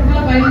போதைப்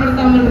பொருட்களை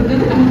பயன்படுத்தாமல்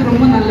இருக்கிறது நமக்கு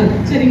ரொம்ப நல்லது.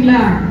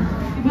 சரிங்களா?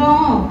 இப்போ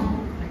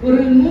ஒரு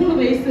 3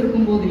 வயசு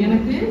இருக்கும்போது,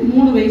 எனக்கு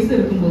 3 வயசு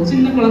இருக்கும்போது,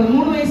 சின்ன குழந்தை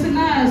 3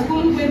 வயசுன்னா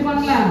ஸ்கூலுக்கு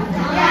போயிருப்பாங்களா?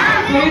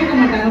 போயிருக்க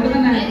மாட்டாங்க,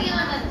 அப்படிதானே?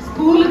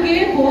 ஸ்கூலுக்கே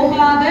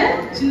போகாத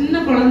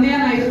சின்ன குழந்தையா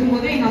நான்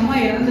இருக்கும்போதே எங்க அம்மா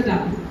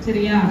இறந்துட்டாங்க.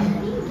 சரியா?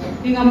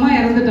 எங்க அம்மா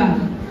இறந்துட்டாங்க.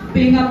 இப்ப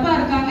எங்க அப்பா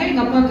இருக்காங்க.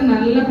 எங்க அப்பாவுக்கு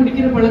நல்லா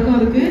குடிக்கிற பழக்கம்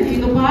இருக்கு.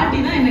 எங்க பாட்டி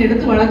தான் என்னை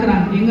எடுத்து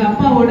வளர்க்குறாங்க. எங்க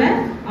அப்பாவோட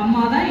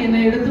அம்மா தான்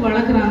என்னை எடுத்து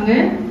வளர்க்குறாங்க.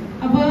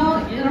 அப்போ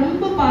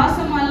ரொம்ப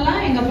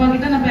பாசமாலாம் எங்க அப்பா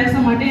கிட்ட நான் பேச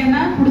மாட்டேன்.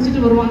 ஏன்னா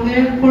குடிச்சிட்டு வருவாங்க,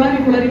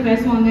 குளறி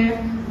பேசுவாங்க.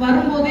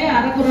 வரும்போதே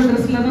அரைக்குறை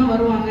ட்ரெஸ்ல தான்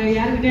வருவாங்க.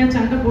 யாருக்கிட்டயா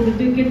சண்டை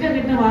போட்டுட்டு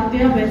கெட்ட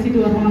வார்த்தையா பேசிட்டு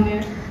வருவாங்க.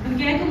 அது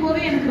கேட்கும்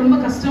போதே எனக்கு ரொம்ப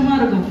கஷ்டமா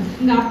இருக்கும்.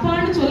 எங்க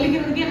அப்பான்னு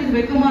சொல்லிக்கிறதுக்கே எனக்கு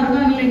வெக்கமா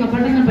இருக்கும். அதனால எங்க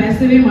அப்பாட்ட நான்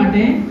பேசவே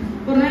மாட்டேன்.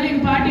 ஒரு நாள்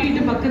எங்க பாட்டி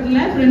வீட்டு பக்கத்துல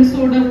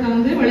ஃப்ரெண்ட்ஸோட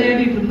உட்காந்து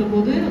விளையாடிட்டு இருந்த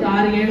போது, ஒரு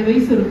 6-7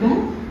 வயசு இருக்கும்.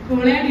 இப்போ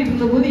விளையாடிட்டு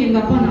இருந்த போது எங்க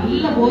அப்பா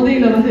நல்ல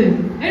போதையில வந்து,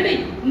 ஏடி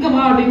இங்க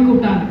வா அப்படின்னு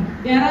கூப்பிட்டாங்க.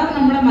 யாராவது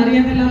நம்மள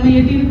மரியாதை இல்லாம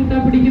ஏட்டின்னு கூப்பிட்டா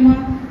பிடிக்குமா?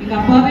 எங்க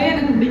அப்பாவே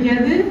எனக்கு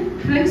பிடிக்காது.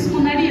 ஃப்ரெண்ட்ஸ்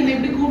முன்னாடி என்னை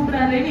எப்படி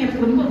கூப்பிடுறாருன்னு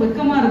எனக்கு ரொம்ப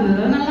வெக்கமா இருந்தது.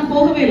 அதனால நான்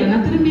போகவே இல்லை.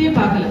 நான் திரும்பியே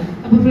பார்க்கல.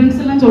 அப்ப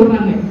ஃப்ரெண்ட்ஸ் எல்லாம்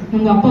சொல்றாங்க,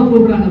 உங்க அப்பா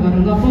கூப்பிடுறாங்க பாரு,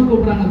 உங்க அப்பா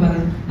கூப்பிடுறாங்க பாரு.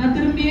 நான்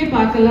திரும்பியே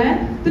பார்க்கல.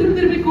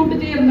 திருப்பி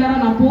கூப்பிட்டுட்டே இருந்தாரா.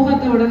 நான்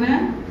போகாத உடனே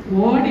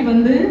ஓடி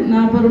வந்து,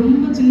 நான் அப்ப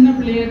ரொம்ப சின்ன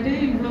பிள்ளையாட்டு,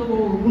 இவ்வளவு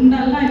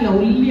குண்டாலாம் இல்லை,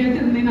 ஒல்லியாட்டு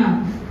இருந்தேன்னா,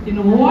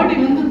 என்னை ஓடி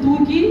வந்து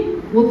தூக்கி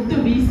ஒத்து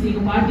வீசி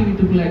எங்க பாட்டி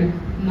வீட்டுக்குள்ள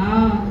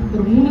நான்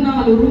ஒரு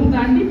 3-4 ரூம்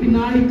தாண்டி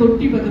பின்னாடி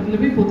தொட்டி பக்கத்துல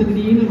போய்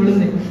பொத்துக்கிட்டீன்னு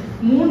விழுந்தேன்.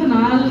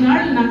 3-4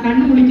 நாள் நான்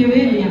கண்ணு முழிக்கவே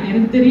இல்லையா.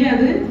 எனக்கு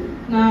தெரியாது.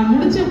 நான்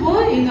முடிச்சப்போ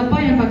எங்க அப்பா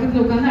என்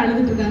பக்கத்துல உட்காந்து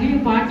அழுதுட்டு இருக்காங்க.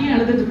 எங்க பாட்டியும்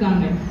அழுதுட்டு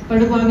இருக்காங்க.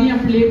 படுபாவி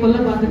என் பிள்ளைய கொல்ல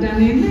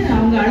பார்த்துட்டாங்கன்னு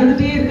அவங்க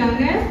அழுதுட்டே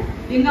இருக்காங்க.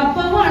 எங்க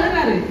அப்பாவும்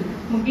அழுறாரு,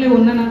 மக்களே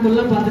ஒன்ன நான்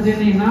கொல்ல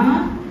பார்த்துட்டேன்னா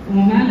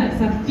உன் மேல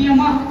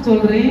சத்தியமா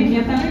சொல்றேன்,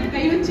 என் தலையில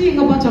கை வச்சு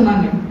எங்க அப்பா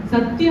சொன்னாங்க,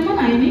 சத்தியமா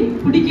நான் இனி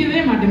குடிக்கவே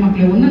மாட்டேன்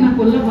மக்களே, ஒன்ன நான்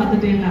கொல்ல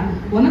பார்த்துட்டேன்ல,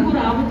 உனக்கு ஒரு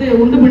ஆபத்தை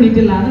உண்டு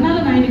பண்ணிட்டு இல்ல, அதனால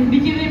நான் இனி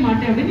குடிக்கவே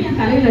மாட்டேன் அப்படின்னு என்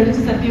தலையில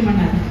அடிச்சு சத்தியம்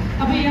பண்ணாரு.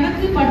 அப்ப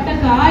எனக்கு பட்ட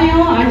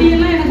காயம்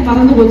அடியெல்லாம் எனக்கு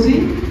மறந்து போச்சு.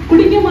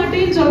 குடிக்க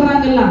மாட்டேன்னு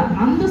சொல்றாங்கல்ல,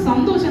 அந்த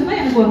சந்தோஷம்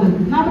தான் எனக்கு வந்தது.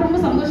 நான் ரொம்ப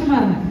சந்தோஷமா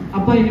இருந்தேன்,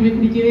 அப்பா இனிமே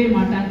குடிக்கவே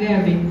மாட்டாங்க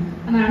அப்படின்னு.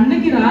 ஆனா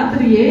அன்னைக்கு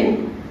ராத்திரியே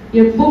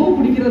எப்பவும்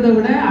குடிக்கிறத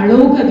விட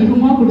அளவுக்கு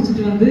அதிகமா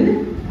குடிச்சிட்டு வந்து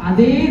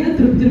அதே இதை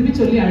திருப்பி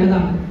சொல்லி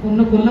அழுதாங்க.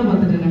 ஒன்ன கொல்ல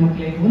பார்த்துட்டேன்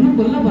மக்களே, ஒன்ன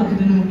கொல்ல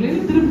பார்த்துட்டேன் மக்களே,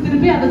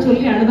 திருப்பி அதை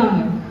சொல்லி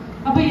அழுதாங்க.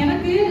 அப்ப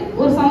எனக்கு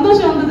ஒரு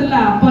சந்தோஷம் வந்தது இல்ல,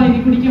 அப்பா இனி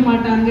குடிக்க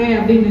மாட்டாங்க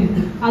அப்படின்னு.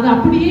 அது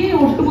அப்படியே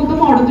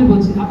ஒட்டுமொத்தமா உடஞ்சு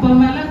போச்சு. அப்பா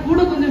மேல கூட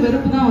கொஞ்சம்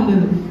வெறுப்பு தான்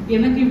வந்தது.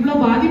 எனக்கு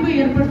இவ்வளவு பாதிப்பை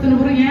ஏற்படுத்தின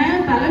பிறகு,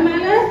 ஏன் தலை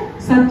மேல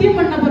சத்தியம்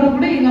பண்ண பிறகு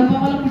கூட எங்க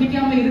அப்பாவால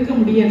குடிக்காம இருக்க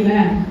முடியல.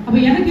 அப்ப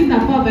எனக்கு இந்த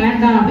அப்பா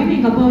வேண்டாம் அப்படின்னு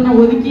எங்க அப்பாவை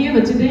நான் ஒதுக்கியே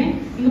வச்சுட்டேன்.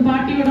 எங்க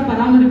பாட்டியோட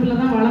பராமரிப்புல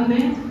தான்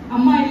வளர்ந்தேன்.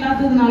 அம்மா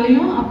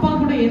இல்லாததுனாலையும் அப்பா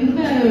கூட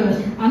எந்த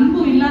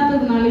அன்பும்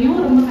இல்லாததுனாலையும்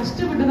ரொம்ப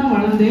கஷ்டப்பட்டு தான்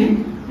வளர்ந்தேன்.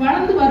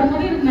 வளர்ந்து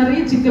வரும்போது எனக்கு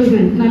நிறைய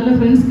சிக்கல்கள், நல்ல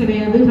ஃப்ரெண்ட்ஸ்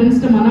கிடையாது,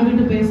 ஃப்ரெண்ட்ஸ்கிட்ட மனம்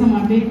விட்டு பேச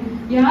மாட்டேன்,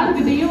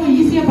 யாருக்கிட்டையும்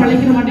ஈஸியா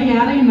பழகிற மாட்டேன்,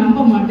 யாரையும்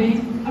நம்ப மாட்டேன்,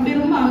 அப்படி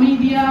ரொம்ப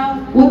அமைதியா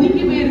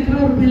ஒதுங்கி போய் இருக்கிற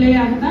ஒரு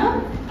பிள்ளையாக தான்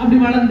அப்படி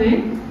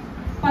வளர்ந்தேன்.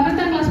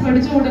 12ஆம் கிளாஸ்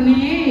படிச்ச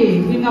உடனேயே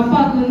எங்க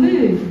அப்பாவுக்கு வந்து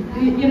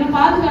என்னை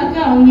பாதுகாக்க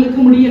அவங்களுக்கு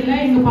முடியல.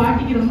 எங்க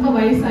பாட்டிக்கு ரொம்ப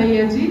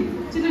வயசாகியாச்சு.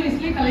 சின்ன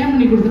வயசுலயே கல்யாணம்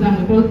பண்ணி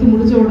கொடுத்துட்டாங்க. 12th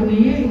முடிச்ச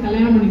உடனேயே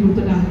கல்யாணம் பண்ணி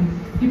கொடுத்துட்டாங்க.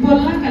 இப்போ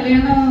எல்லாம்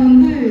கல்யாணம்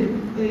வந்து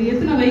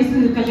எத்தனை வயசு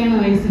கல்யாண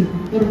வயசு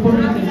ஒரு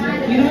பொண்ணுக்கு?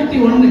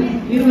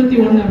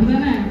 21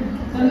 அப்படிதானே?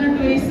 18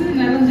 வயசு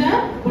நிறைஞ்சா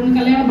பொண்ணு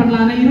கல்யாணம்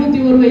பண்ணலாம். ஆனா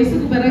 21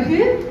 வயசுக்கு பிறகு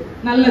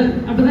நல்லது,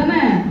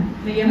 அப்படிதானே?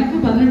 எனக்கு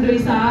 18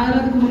 வயசு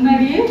ஆகிறதுக்கு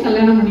முன்னாடியே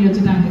கல்யாணம் பண்ணி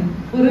வச்சுட்டாங்க.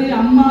 ஒரு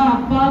அம்மா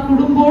அப்பா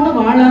குடும்பம்னு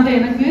வாழாத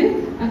எனக்கு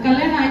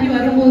கல்யாணம் ஆகி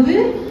வரும்போது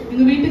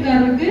எங்க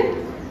வீட்டுக்காரருக்கு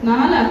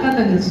 4 அக்கா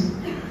தங்கச்சி.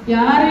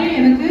 யாரையும்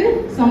எனக்கு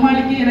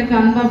சமாளிக்க, எனக்கு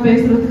அன்பா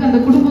பேசுறதுக்கு, அந்த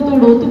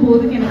குடும்பத்தோட ஒத்து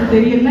போறதுக்கு எனக்கு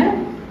தெரியல.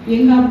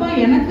 எங்க அப்பா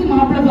எனக்கு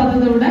மாப்பிள்ளை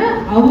பார்த்ததை விட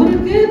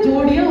அவருக்கு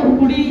ஜோடியா ஒரு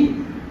குடி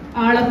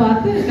ஆளை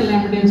பார்த்து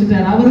கல்யாணம் பண்ணி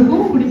வச்சுட்டாரு.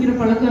 அவருக்கும் குடிக்கிற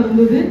பழக்கம்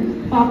இருந்தது.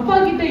 அப்பா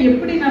கிட்ட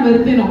எப்படி நான்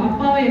வெறுத்தேனோ,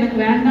 அப்பாவை எனக்கு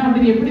வேண்டாம்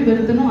அப்படின்னு எப்படி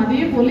வெறுத்தனோ,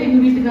 அதே போல எங்க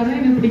வீட்டுக்காரரும்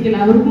எனக்கு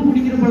பிடிக்கல. அவருக்கும்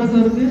குடிக்கிற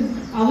பழக்கம் இருக்கு.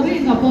 அவரும்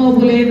எங்க அப்பாவை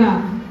போலே தான்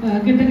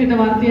கிட்ட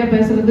வார்த்தையா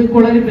பேசுறது,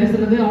 குளறி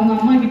பேசுறது, அவங்க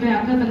அம்மா கிட்ட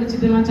அக்கா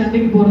தங்கச்சிட்ட எல்லாம்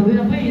சண்டைக்கு போறது.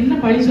 அப்ப என்ன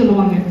பழி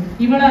சொல்லுவாங்க,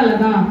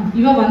 இவளாலதான்,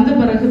 இவ வந்த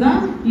பிறகுதான்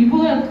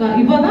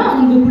இவதான்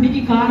அவனுக்கு குடிக்க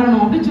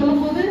காரணம் அப்படின்னு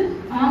சொல்லும் போது,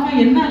 ஆமா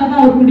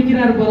என்னாலதான் அவர்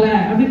குடிக்கிறாரு போல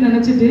அப்படின்னு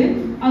நினைச்சிட்டு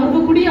அவருக்கு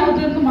குடி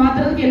அவர்கிட்ட இருந்து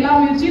மாத்துறதுக்கு எல்லா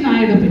முயற்சியும்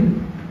நான் எடுப்பேன்.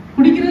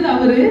 குடிக்கிறது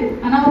அவரு,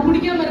 ஆனா அவர்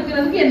குடிக்காம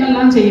இருக்கிறதுக்கு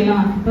என்னெல்லாம்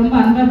செய்யலாம், ரொம்ப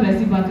அன்பா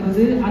பேசி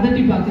பாக்குறது,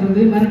 அதட்டி பாக்குறது,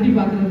 மிரட்டி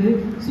பாக்குறது,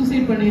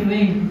 சூசைட்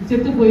பண்ணிடுவேன்,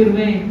 செத்து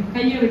போயிடுவேன்,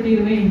 கையை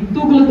வெட்டிடுவேன்,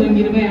 தூக்குல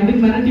தொங்கிடுவேன்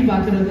அப்படின்னு மிரட்டி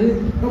பாக்குறது,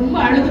 ரொம்ப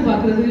அழுது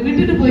பாக்குறது,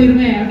 விட்டுட்டு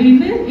போயிடுவேன்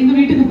அப்படின்னு எங்க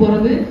வீட்டுக்கு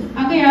போறது.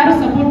 அங்க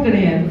யாரும் சப்போர்ட்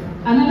கிடையாது.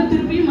 அதனால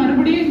திருப்பியும்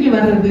மறுபடியும் இங்க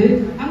வர்றது.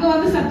 அங்க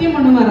வந்து சத்தியம்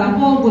பண்ணுவாரு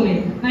அப்பாவை போலே,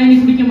 நான் இனி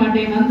குடிக்க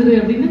மாட்டேன் வந்துரு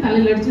அப்படின்னு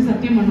தலையில அடிச்சு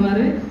சத்தியம்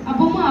பண்ணுவாரு.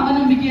 அப்பவும்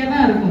அவநம்பிக்கையா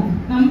தான் இருக்கும்.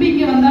 நம்பி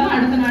இங்க வந்தாலும்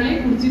அடுத்த நாளே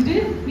குடிச்சிட்டு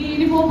நீ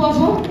இனி போ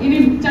பார்ப்போம், இனி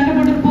சண்டை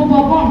போட்டு போ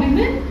பார்ப்போம்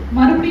அப்படின்னு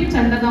மறுபடியும்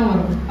சண்டை தான்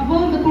வரும். அப்போ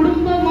இந்த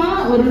குடும்பமா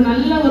ஒரு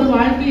நல்ல ஒரு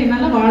வாழ்க்கையை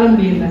என்னால வாழ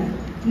முடியல.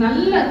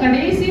 நல்ல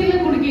கடைசியில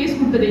கூட கேஸ்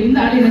கொடுத்துட்டு இந்த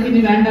ஆள் எனக்கு இனி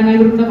வேண்டாம்,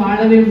 இவரு கூட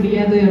வாழவே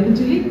முடியாது அப்படின்னு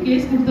சொல்லி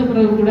கேஸ் கொடுத்த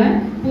பிறகு கூட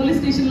போலீஸ்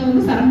ஸ்டேஷன்ல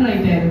வந்து சரண்டர்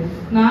ஆயிட்டாரு.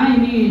 நான்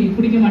இனி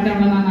குடிக்க மாட்டேன்,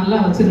 அவளை நான் நல்லா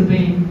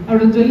வச்சிருப்பேன்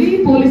அப்படின்னு சொல்லி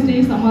போலீஸ்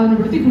ஸ்டேஷன்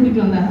சமாதானப்படுத்தி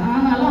கூட்டிட்டு வந்தார்.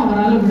 ஆனாலும்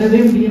அவரால்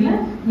விடவே முடியல,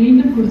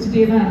 மீண்டும்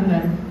குடிச்சிட்டே தான்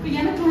இருந்தார். இப்போ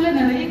எனக்குள்ள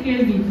நிறைய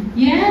கேள்வி,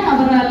 ஏன்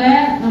அவரால்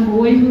நம்ம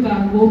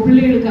ஒய்ஃபுக்காகவோ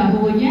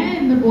பிள்ளைகளுக்காகவோ ஏன்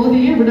இந்த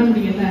போதையே விட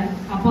முடியல?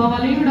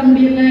 அப்பாவாலையும் விட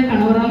முடியல,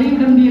 கணவராலையும்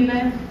விட முடியல.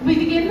 அப்ப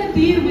இதுக்கு என்ன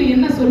தீர்வு,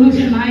 என்ன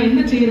சொல்யூஷன், நான் என்ன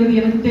செய்யறது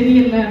எனக்கு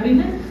தெரியல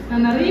அப்படின்னு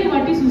நான் நிறைய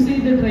வாட்டி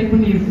சூசைடு ட்ரை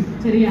பண்ணியிருக்கேன்.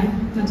 சரியா,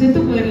 நான் செத்து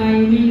போயிடலாம்,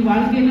 இனி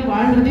வாழ்க்கையில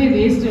வாழ்றதே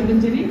வேஸ்ட்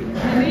அப்படின்னு சொல்லி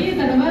நிறைய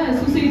தடவை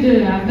சூசைடு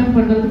அட்டம்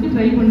பண்றதுக்கு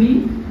ட்ரை பண்ணி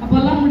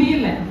அப்பெல்லாம்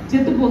முடியல,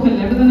 செத்து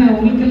போகல. அப்படிதானே,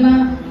 உங்களுக்கு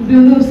எல்லாம் இப்படி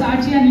வந்து ஒரு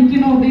சாட்சியா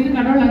நிக்கணும் அப்படின்னு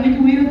கடவுள்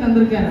அன்னைக்கு உயிரை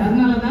தந்திருக்காரு.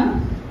 அதனாலதான்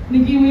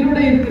இன்னைக்கு உயிரோட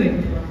இருக்கிறேன்.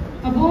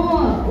 அப்போ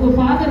ஒரு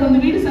ஃபாதர்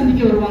வந்து வீடு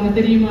சந்திக்க வருவாங்க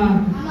தெரியுமா?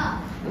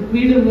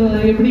 வீடு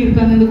எப்படி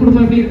இருக்காங்க, இந்த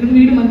குடும்பம் எப்படி இருக்குன்னு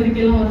வீடு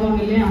மந்திரிக்கெல்லாம் வருவாங்க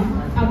இல்லையா?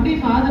 அப்படி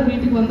ஃபாதர்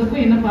வீட்டுக்கு வந்தப்போ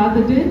என்ன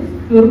பார்த்துட்டு,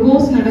 ஒரு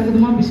கோர்ஸ்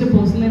நடக்குதுமா பிஷப்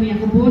ஹவுஸ்ல, நீ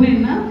அங்கே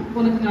போனேன்னா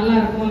உனக்கு நல்லா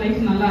இருக்கும்,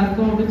 லைஃப் நல்லா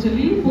இருக்கும் அப்படின்னு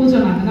சொல்லி போக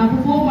சொன்னாங்க. நான் அப்போ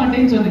போக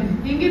மாட்டேன்னு சொன்னேன்.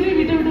 எங்கேயுமே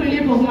விட்டு விட்டு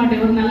வெளியே போக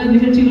மாட்டேன், ஒரு நல்ல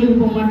நிகழ்ச்சிகளுக்கு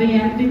போக மாட்டேன்,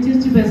 யார்கிட்டையும்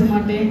சிரிச்சு பேச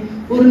மாட்டேன்,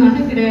 ஒரு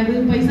நகை கிடையாது,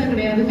 பைசா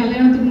கிடையாது,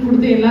 கல்யாணத்துக்கு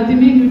கொடுத்து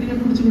எல்லாத்தையுமே எங்கள்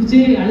வீட்டுக்கு குடிச்சு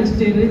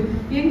அழிச்சிட்டேரு,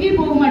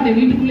 எங்கேயும் போக மாட்டேன்,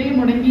 வீட்டுக்குள்ளேயே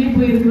முடங்கியே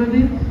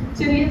போயிருக்கிறது,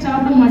 சரியா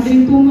சாப்பிட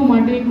மாட்டேன், தூங்க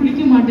மாட்டேன்,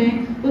 குளிக்க மாட்டேன்.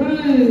 ஒரு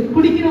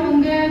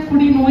குடிக்கிறவங்க,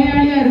 குடி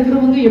நோயாளியா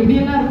இருக்கிறவங்க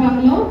எப்படியெல்லாம்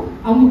இருப்பாங்களோ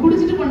அவங்க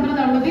குடிச்சிட்டு பண்றது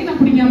அவ்வளோதையும் நான்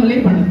குடிக்காமலே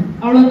பண்ணேன்.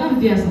 அவ்வளவுதான்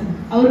வித்தியாசம்.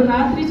 அவர்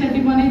ராத்திரி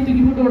சட்டிப்பானையை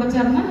தூக்கி போட்டு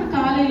உடைச்சாருன்னா நான்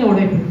காலையில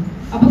உடைப்பேன்.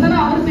 அப்பதானே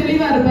அவர்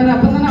தெளிவா இருப்பாரு,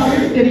 அப்பதானே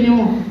அவருக்கு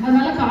தெரியும்.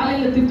 அதனால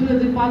காலையில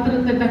திட்டுறது,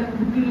 பாத்திரத்தை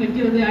டக்குன்னு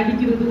வைக்கிறது,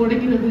 அடிக்கிறது,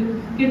 உடைக்கிறது,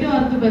 கெட்ட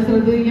வார்த்தை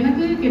பேசுறது.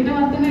 எனக்கு கெட்ட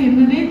வார்த்தைன்னா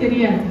என்னன்னே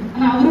தெரியாது.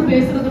 ஆனா அவரு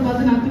பேசுறதை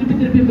பார்த்து நான் திருப்பி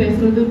திருப்பி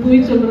பேசுறது,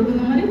 பொய் சொல்றது,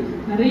 இந்த மாதிரி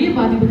நிறைய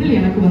பாதிப்புகள்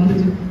எனக்கு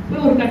வந்துச்சு.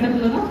 அப்புறம் ஒரு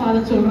கட்டத்துல தான்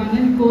ஃபாதர் சொல்றாங்க,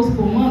 நீ கோர்ஸ்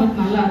போமா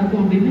உனக்கு நல்லா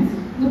இருக்கும் அப்படின்னு.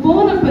 இங்க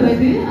போன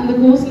பிறகு அந்த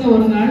கோர்ஸ்ல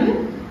ஒரு நாள்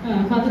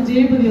ஃபாதர்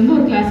ஜெயபதி வந்து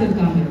ஒரு கிளாஸ்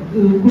எடுத்தாங்க,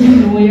 குடி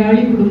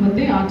நோயாளி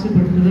குடும்பத்தை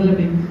ஆட்சிப்படுத்துதல்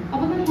அப்படின்னு.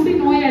 அப்பதான் குடி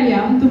நோயாளி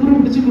அவன் துப்புரு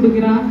பிடிச்சு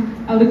கொடுக்குறான்,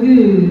 அவருக்கு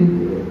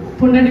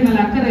பொண்டாட்டி மேல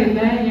அக்கறை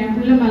இல்லை, என்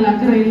பிள்ளை மேல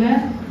அக்கறை இல்லை,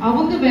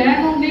 அவங்க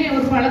வேணும்னே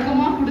ஒரு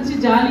பழக்கமா குடிச்சு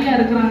ஜாலியா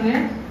இருக்கிறாங்க,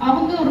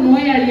 அவங்க ஒரு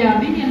நோயாளியா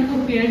அப்படின்னு எனக்கு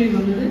ஒரு கேள்வி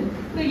வந்தது.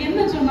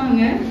 என்ன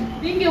சொன்னாங்க,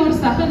 நீங்க ஒரு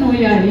சக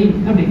நோயாளி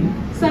அப்படின்னு.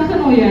 சக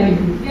நோயாளி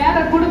யார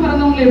கூட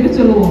பிறந்தவங்களை எப்படி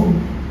சொல்லுவோம்?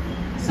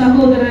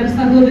 சகோதரர்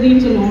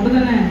சகோதரின்னு சொல்லுவோம்,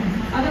 அப்படிதானே?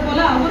 அதே போல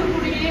அவர்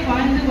கூடயே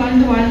வாழ்ந்து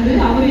வாழ்ந்து வாழ்ந்து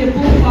அவர்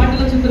எப்பவும்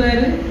பாட்டுல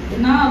சுத்துறாரு,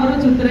 நான் அவரை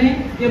சுத்துறேன்,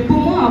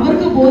 எப்பவும்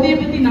அவருக்கு போதையை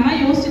பத்தி நான்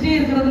யோசிச்சுட்டே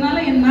இருக்கிறதுனால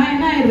நான்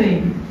என்ன ஆயிடுறேன்,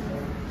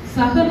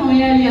 சக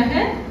நோயாளியாக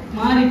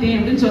மாறிட்டேன்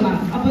அப்படின்னு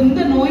சொன்னாங்க. அப்ப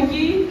இந்த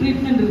நோய்க்கு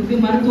ட்ரீட்மெண்ட் இருக்கு,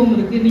 மருத்துவம்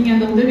இருக்கு, நீங்க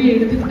அந்த உதவியை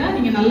எடுத்துக்கிட்டா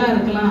நீங்க நல்லா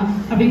இருக்கலாம்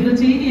அப்படிங்கிற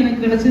செய்தி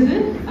எனக்கு கிடைச்சது.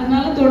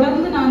 அதனால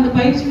தொடர்ந்து நான் அந்த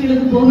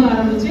பயிற்சிகளுக்கு போக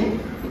ஆரம்பிச்சேன்.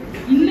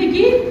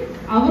 இன்னைக்கு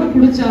அவர்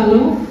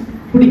குடிச்சாலும்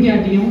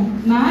குடிக்காட்டியும்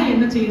நான்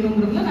என்ன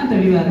செய்யணுங்கிறதுல நான்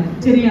தெளிவா இருக்கேன்.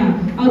 சரியா,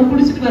 அவர்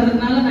குடிச்சிட்டு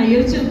வர்றதுனால நான்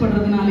எரிச்சல்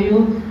படுறதுனாலயோ,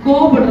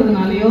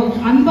 கோவப்படுறதுனாலயோ,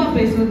 அன்பா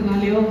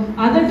பேசுறதுனாலயோ,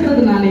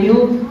 அதட்டுறதுனாலயோ,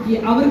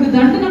 அவருக்கு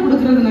தண்டனை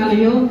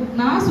கொடுக்கறதுனாலயோ,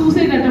 நான்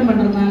சூசைட் அட்டம்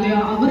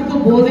பண்றதுனாலயோ அவருக்கு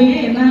போதையே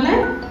என்னால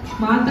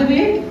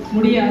மாற்றவே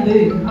முடியாது.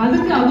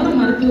 அதுக்கு அவர்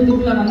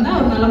மருத்துவத்துக்குள்ள வந்தா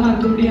அவர் நலமா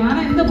இருக்க முடியும்.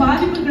 ஆனா இந்த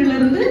பாதிப்புகள்ல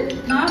இருந்து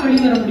நான்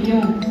வெளிவர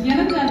முடியும்,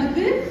 எனக்கு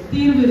அதுக்கு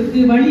தீர்வு இருக்கு,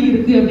 வழி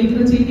இருக்கு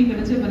அப்படிங்கிற செய்தி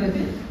கிடைச்ச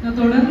பிறகு நான்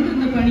தொடர்ந்து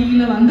இந்த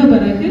பணியில வந்த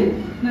பிறகு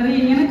நிறைய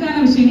எனக்கான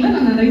விஷயங்களை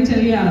நான் நிறைய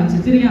செய்ய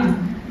ஆரம்பிச்சேன். சரியா,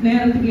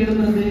 நேரத்துக்கு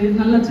எழுதுறது,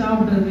 நல்லா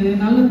சாப்பிடுறது,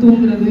 நல்லா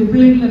தூங்குறது,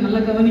 பிள்ளைங்களை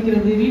நல்லா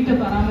கவனிக்கிறது, வீட்டை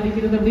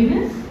பராமரிக்கிறது அப்படின்னு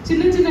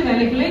சின்ன சின்ன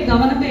வேலைகளை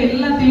கவனத்தை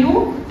எல்லாத்தையும்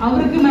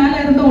அவருக்கு மேல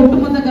இருந்த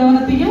ஒட்டுமொத்த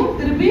கவனத்தையும்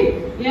திருப்பி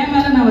என்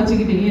மேல நான்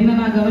வச்சுக்கிட்டேன். என்ன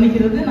நான்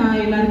கவனிக்கிறது,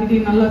 நான்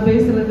எல்லாருக்கிட்டையும் நல்லா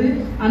பேசுறது,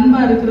 அன்பா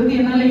இருக்கிறது,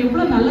 என்னால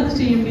எவ்வளவு நல்லது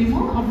செய்ய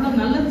முடியுமோ அவ்வளவு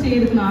நல்லது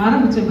செய்யறதுக்கு நான்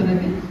ஆரம்பிச்ச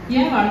பிறகு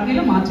என்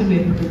வாழ்க்கையில மாற்றம்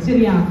ஏற்பட்டது.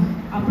 சரியா,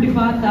 அப்படி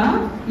பார்த்தா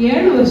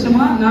 7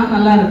 வருஷமா நான்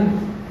நல்லா இருக்கேன்.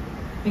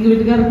 எங்க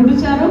வீட்டுக்காரர்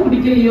குடிச்சாரோ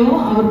குடிக்கலையோ,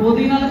 அவர்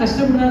போதையினால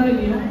கஷ்டப்படுறாரோ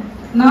இல்லையோ,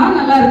 நான்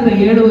நல்லா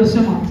இருக்கிறேன் 7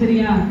 வருஷமா.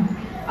 சரியா,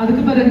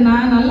 அதுக்கு பிறகு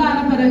நான் நல்லா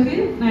ஆன பிறகு,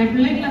 நான் என்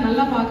பிள்ளைங்களை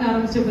நல்லா பார்க்க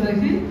ஆரம்பிச்ச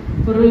பிறகு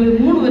ஒரு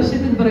 3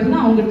 வருஷத்துக்கு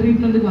பிறகுதான் அவங்க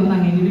ட்ரீட்மெண்ட்டுக்கு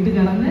வந்தாங்க. எங்க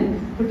வீட்டுக்காரங்க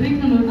இப்போ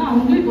ட்ரீட்மெண்ட் வந்து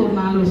அவங்களும் இப்போ ஒரு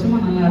 4 வருஷமா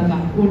நல்லா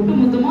இருக்காங்க. ஒட்டு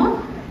மொத்தமா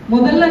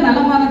முதல்ல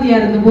நலமானது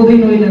யார் இந்த போதை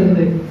நோயில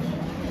இருந்து?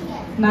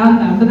 நான்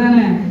தான்,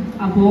 அப்படிதானே?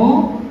 அப்போ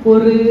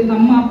ஒரு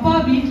நம்ம அப்பா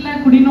வீட்டுல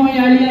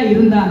குடிநோயாளியா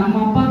இருந்தா, நம்ம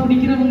அப்பா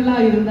குடிக்கிறவங்களா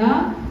இருந்தா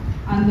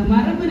அந்த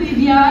மரபு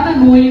ரீதியான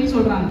நோயின்னு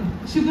சொல்றாங்க.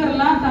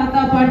 சுகர்லாம்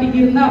தாத்தா பாட்டிக்கு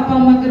இருந்தா, அப்பா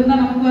அம்மாக்கு இருந்தா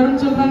நமக்கு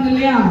வரும்னு சொல்றாங்க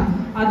இல்லையா?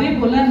 அதே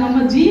போல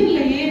நம்ம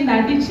ஜீன்லயே இந்த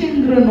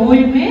அடிக்ஷன்ங்கிற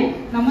நோயுமே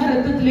நம்ம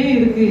ரத்தத்திலே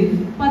இருக்கு.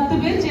 10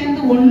 பேர்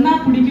சேர்ந்து ஒன்னா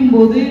குடிக்கும்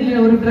போது, இல்ல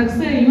ஒரு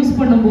ட்ரக்ஸை யூஸ்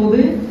பண்ணும் போது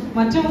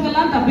மற்றவங்க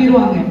எல்லாம்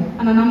தப்பிடுவாங்க.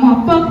 ஆனா நம்ம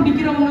அப்பா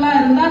குடிக்கிறவங்களா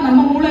இருந்தா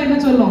நம்ம மூளை என்ன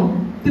சொல்லும்?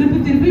 திருப்பி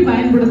திருப்பி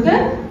பயன்படுத்த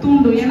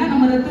தூண்டும். ஏன்னா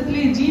நம்ம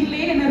ரத்தத்திலே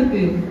ஜீன்லயே என்ன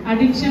இருக்கு?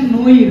 அடிக்ஷன்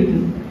நோய் இருக்கு.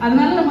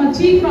 அதனால நம்ம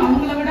சீக்கிரம்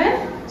அவங்கள விட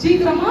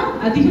சீக்கிரமா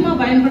அதிகமா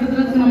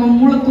பயன்படுத்துறதுக்கு நம்ம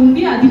மூளை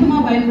தூண்டி அதிகமா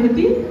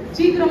பயன்படுத்தி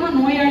சீக்கிரமா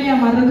நோயாளியா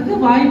மாறுறதுக்கு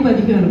வாய்ப்பு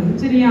அதிகம்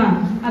இருக்கு. சரியா?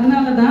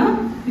 அதனாலதான்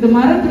இது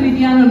மரபு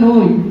ரீதியான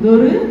நோய், இது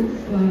ஒரு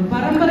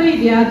பரம்பரை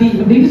வியாதி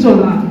அப்படின்னு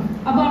சொல்றாங்க.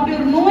 அப்ப அப்படி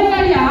ஒரு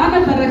நோயாளி ஆன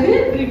பிறகு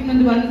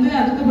ட்ரீட்மெண்ட் வந்து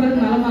அதுக்கு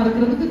பிறகு நலமா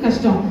இருக்கிறதுக்கு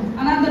கஷ்டம்.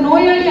 ஆனா அந்த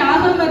நோயாளி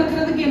ஆகாம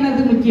இருக்கிறதுக்கு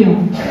என்னது முக்கியம்?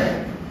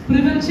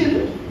 Prevention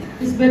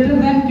is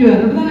better than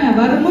cure. அப்படிதானே?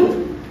 வருமுன்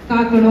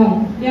காக்கணும்.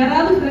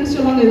 யாராவது ஃப்ரெண்ட்ஸ்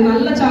சொல்லுவாங்க இது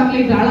நல்ல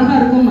சாக்லேட், அழகா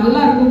இருக்கும்,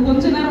 நல்லா இருக்கும்,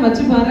 கொஞ்ச நேரம்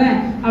வச்சு பாரு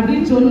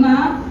அப்படின்னு சொன்னா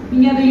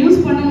நீங்க அதை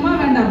யூஸ் பண்ணணுமா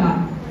வேண்டாமா?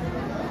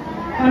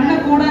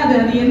 பண்ணக்கூடாது.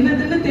 அது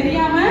என்னதுன்னு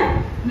தெரியாம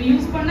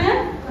யூஸ் பண்ண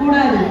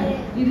கூடாது.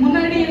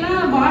 முன்னாடி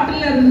எல்லாம்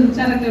பாட்டில் இருந்தது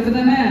சரக்கு,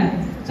 அப்படிதானே?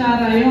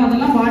 சாராயம்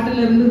அதெல்லாம்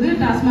பாட்டில் இருந்தது,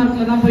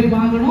 டாஸ்மார்க்ல தான் போய்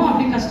வாங்கணும்,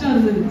 அப்படி கஷ்டம்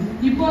இருந்தது.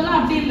 இப்போல்லாம்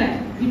அப்படி இல்லை.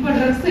 இப்போ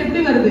ட்ரக்ஸ்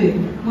எப்படி வருது?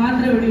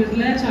 மாத்திரை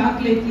வடிவத்துல,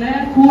 சாக்லேட்ல,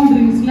 கூல்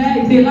ட்ரிங்க்ஸ்ல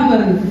இப்படி எல்லாம்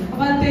வருது.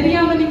 அப்ப அது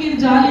தெரியாம நீங்க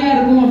இது ஜாலியா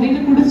இருக்கும்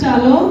அப்படின்னு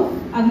குடிச்சாலோ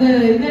அந்த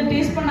இதை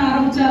டேஸ்ட் பண்ண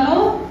ஆரம்பிச்சாலோ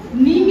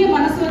நீங்க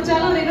மனசு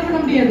வச்சாலும் அதை என்ன பண்ண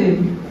முடியாது,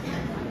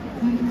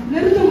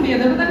 நிறுத்த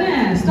முடியாது. அப்படிதானே?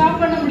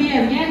 ஸ்டாப் பண்ண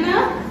முடியாது. ஏன்னா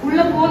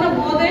உள்ள போன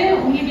போதே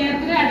உங்களுக்கு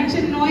ஏற்கனவே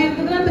அடிக்ஷன் நோய்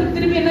இருக்குதுன்னா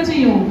திருப்பி என்ன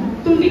செய்யும்?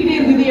 தூண்டிக்கிட்டே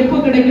இருக்குது. எப்போ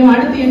கிடைக்கும்,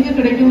 அடுத்து எங்க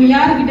கிடைக்கும்,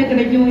 யாருக்கிட்ட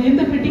கிடைக்கும்,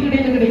 எந்த பெட்டி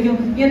கடையில கிடைக்கும்,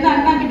 எந்த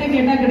அண்ணா கிட்ட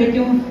கேட்டா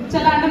கிடைக்கும்.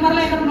 சில அண்ணன்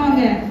மாதிரிலாம் என்ன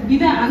பண்ணுவாங்க,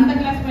 இதை அந்த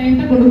கிளாஸ்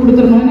பையன்கிட்ட கொண்டு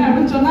கொடுத்துடணும்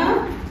அப்படின்னு சொன்னா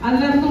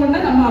அதுல இருந்து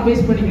உடனே நம்ம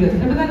அபேஸ் பண்ணிக்கிறது.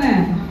 அப்படிதானே?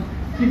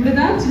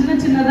 இப்படிதான் சின்ன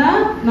சின்னதா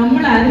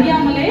நம்மளை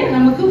அறியாமலே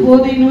நமக்கு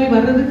போதை நோய்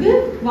வர்றதுக்கு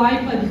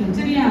வாய்ப்பு அதிகம்.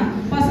 சரியா?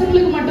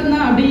 பசங்களுக்கு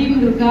மட்டும்தான் அப்படின்னு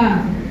இருக்கா?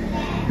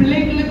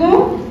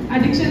 பிள்ளைங்களுக்கும்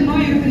அடிக்ஷன்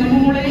நோய் இருக்கு, நம்ம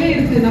மூளையிலே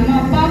இருக்கு. நம்ம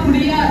அப்பா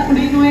குடி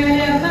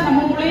நோயாளியா இருந்தா நம்ம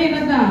மூளையே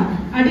என்னதான்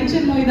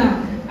அடிக்ஷன் நோய் தான்.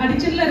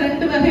 அடிக்ஷன்ல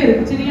 2 வகை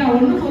இருக்கு. சரியா?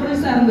 ஒண்ணு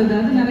பொருள் சார்ந்தது,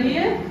 அது நிறைய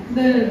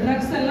இந்த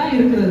ட்ரக்ஸ் எல்லாம்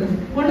இருக்கிறது.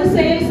 ஒண்ணு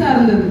செயல்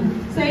சார்ந்தது.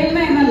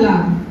 செயல்னா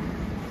என்னெல்லாம்?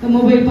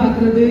 மொபைல்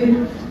பாக்குறது,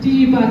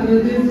 டிவி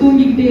பாக்குறது,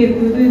 தூங்கிக்கிட்டே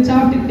இருக்கிறது,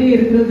 சாப்பிட்டுக்கிட்டே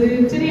இருக்கிறது.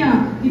 சரியா?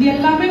 இது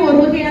எல்லாமே ஒரு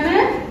வகையான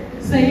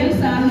செயல்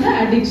சார்ந்த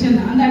அடிக்ஷன்.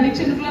 அந்த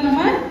அடிக்ஷனுக்குள்ள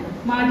நம்ம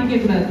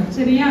மாட்டிக்க கூடாது.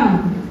 சரியா?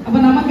 அப்ப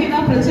நமக்கு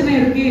ஏதாவது பிரச்சனை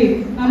இருக்கு,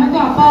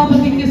 நமக்கும் அப்பாவை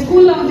பத்தி இங்க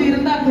ஸ்கூல்ல வந்து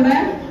இருந்தா கூட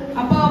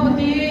அப்பாவை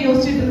பத்தியே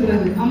யோசிச்சுட்டு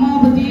இருக்கிறது, அம்மாவை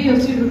பத்தியே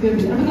யோசிச்சுட்டு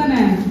இருக்கிறது.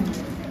 அப்படிதானே?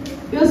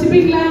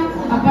 யோசிப்பீங்களா?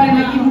 அப்பா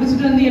இன்னைக்கு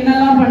முடிச்சுட்டு வந்து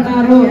என்னெல்லாம்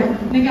பண்ணாரோ,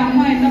 இன்னைக்கு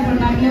அம்மா என்ன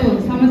பண்ணாங்களோ,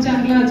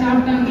 சமைச்சாங்களா,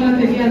 சாப்பிட்டாங்களா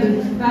தெரியாது,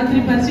 ராத்திரி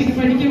பரீட்சைக்கு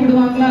படிக்க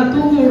விடுவாங்களா,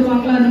 தூங்க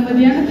விடுவாங்களா,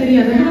 நிம்மதியான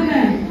தெரியாது.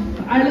 அப்படிதானே?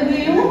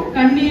 அழுகையும்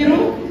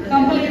கண்ணீரும்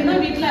கம்பளையும்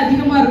தான் வீட்டுல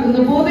அதிகமா இருக்கும்.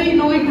 இந்த போதை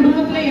நோய்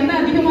குடும்பத்துல என்ன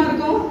அதிகமா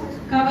இருக்கும்?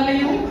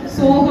 கவலையும்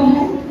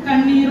சோகமும்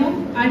கண்ணீரும்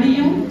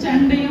அடியும்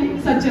சண்டையும்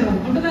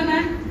சச்சரவும். அப்படிதானே?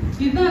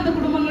 இதுதான் அந்த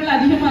குடும்பங்கள்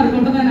அதிகமா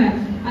இருக்கும். அப்படிதானே?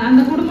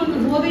 அந்த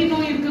குடும்பங்கள் போதை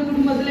நோய் இருக்க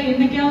குடும்பத்துல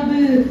என்னைக்காவது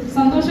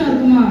சந்தோஷம்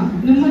இருக்குமா,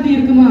 நிம்மதி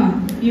இருக்குமா?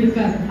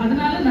 இருக்காது.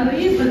 அதனால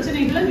நிறைய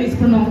பிரச்சனைகளை ஃபேஸ்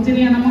பண்ணுவாங்க.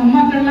 சரியா? நம்ம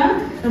அம்மாக்கள்லாம்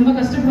ரொம்ப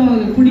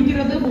கஷ்டப்படுவாங்க.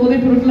 குடிக்கிறது,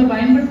 போதைப் பொருட்களை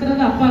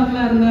பயன்படுத்துறது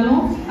அப்பாக்களா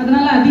இருந்தாலும்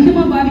அதனால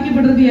அதிகமா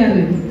பாதிக்கப்படுறது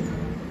யாரு?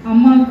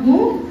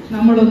 அம்மாவுக்கும்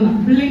நம்மளும் தான்,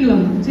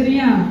 பிள்ளைங்களும் தான்.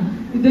 சரியா?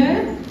 இது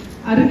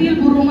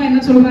அறிவியல் பூர்வமா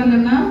என்ன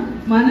சொல்றாங்கன்னா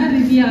மன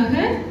ரீதியாக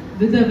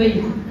விதவை.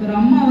 ஒரு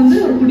அம்மா வந்து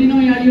ஒரு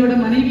குடிநோயாளியோட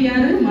மனைவி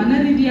யாரு? மன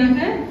ரீதியாக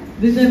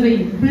விதவை.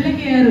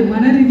 பிள்ளைங்க யாரு?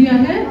 மன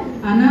ரீதியாக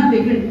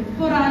அனாதைகள்.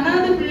 ஒரு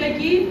அனாதை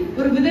பிள்ளைக்கு,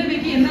 ஒரு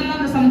விதவைக்கு என்னெல்லாம்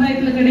அந்த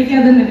சமுதாயத்துல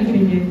கிடைக்காதுன்னு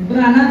நினைக்கிறீங்க? ஒரு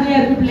அனாதையா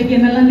இருக்க பிள்ளைக்கு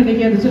என்னெல்லாம்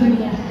கிடைக்காது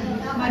சொல்லுங்க?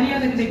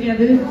 மரியாதை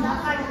கிடைக்காது,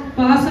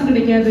 பாசம்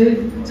கிடைக்காது,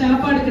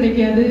 சாப்பாடு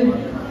கிடைக்காது,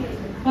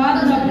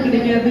 பாதுகாப்பு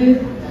கிடைக்காது.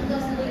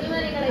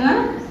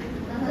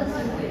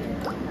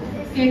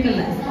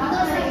 கேட்கல?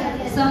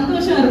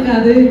 சந்தோஷம்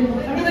இருக்காது.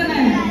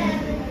 அப்படிதானே?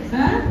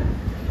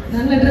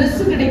 நல்ல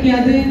ட்ரெஸ்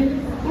கிடைக்காது.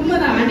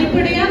 உண்மைதான்.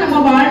 அடிப்படையா நம்ம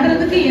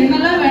வாழ்றதுக்கு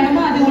என்னெல்லாம்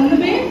வேணுமோ அது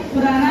ஒண்ணுமே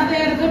ஒரு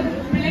அனாதையா இருக்க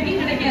பிள்ளைக்கு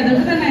கிடைக்காது.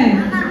 அப்படிதானே?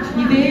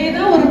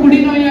 இதேதான் ஒரு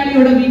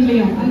குடிநோயாளியோட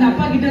வீட்லயும். அந்த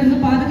அப்பா கிட்ட இருந்து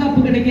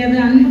பாதுகாப்பு கிடைக்காது,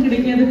 அன்பு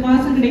கிடைக்காது,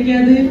 பாசம்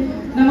கிடைக்காது.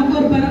 நமக்கு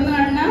ஒரு பிறந்த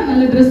நாள்னா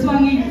நல்ல ட்ரெஸ்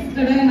வாங்கி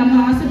நம்ம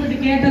ஆசைப்பட்டு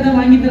கேட்டதை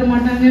வாங்கி தர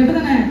மாட்டாங்க.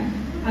 அப்படிதானே?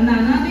 அந்த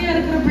அனாதையா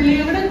இருக்கிற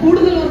பிள்ளைய விட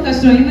கூடுதல் ஒரு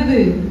கஷ்டம் என்னது?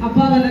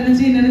 அப்பாவை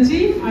நினைச்சு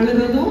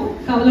அழுறதும்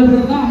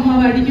கவலைப்படுறதும்,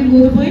 அம்மாவை அடிக்கும்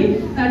போது போய்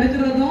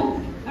தடுக்கிறதும்,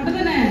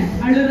 அப்படிதானே?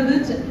 அழுறது,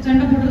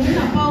 சண்டை போடுறது,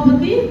 அப்பாவை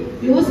பத்தி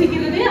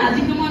யோசிக்கிறதே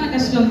அதிகமான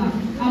கஷ்டம் தான்.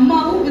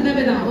 அம்மாவும்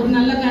விதவைதான். ஒரு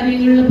நல்ல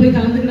காரியங்கள்ல போய்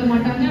கலந்துக்கிட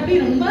மாட்டாங்க. அப்படி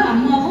ரொம்ப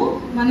அம்மாவும்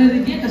மன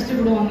ரீதியா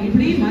கஷ்டப்படுவாங்க.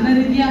 இப்படி மன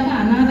ரீதியாக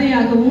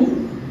அனாதையாகவும்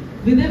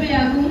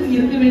விதவையாகவும்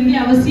இருக்க வேண்டிய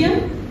அவசியம்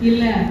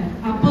இல்ல.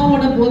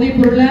 அப்பாவோட போதைப்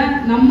பொருளை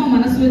நம்ம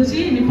மனசு வச்சு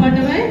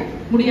நிப்பாட்டவே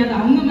முடியாது.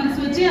 அவங்க மனசு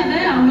வச்சு அதை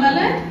அவங்களால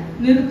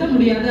நிறுத்த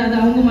முடியாது. அது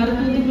அவங்க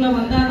மருத்துவத்துக்குள்ள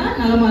வந்தாதான்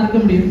நலமா இருக்க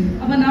முடியும்.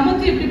 அப்ப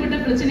நமக்கு இப்படிப்பட்ட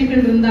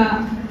பிரச்சனைகள் இருந்தா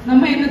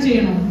நம்ம என்ன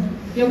செய்யணும்?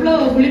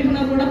 எவ்வளவு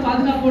விழிப்புணர்வோட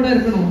பாதுகாப்போட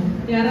இருக்கணும்.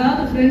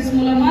 யாராவது ஃப்ரெண்ட்ஸ்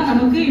மூலமா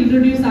நமக்கு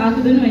இன்ட்ரோடியூஸ்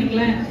ஆகுதுன்னு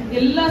வைங்களேன்.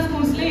 எல்லா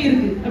ஸ்கூல்ஸ்லயும்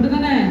இருக்கு.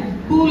 அப்படிதானே?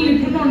 கூல்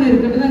லிப்னு ஒண்ணு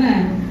இருக்கு. அப்படிதானே?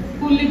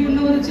 கூல்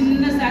லிப்னு ஒரு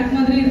சின்ன சாக்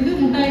மாதிரி இருக்கு,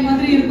 முட்டாய்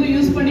மாதிரி இருக்கும்.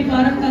 யூஸ் பண்ணி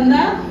பாருன்னு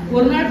தந்தா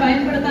ஒரு நாள்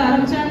பயன்படுத்த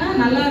ஆரம்பிச்சானா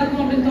நல்லா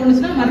இருக்கும் அப்படின்னு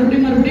தோணுச்சுன்னா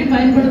மறுபடியும்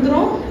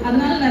பயன்படுத்துறோம்.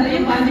 அதனால நிறைய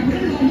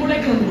பாதிப்புகள் நம்ம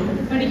மூளைக்கு வந்துடும்.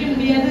 படிக்க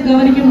முடியாது,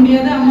 கவனிக்க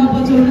முடியாது, அம்மா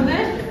அப்பா சொல்றத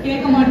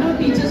கேட்க மாட்டோம்,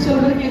 டீச்சர்ஸ்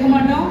சொல்றத கேட்க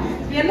மாட்டோம்.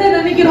 என்ன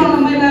நினைக்கிறோம்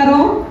நம்ம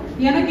எல்லாரும்?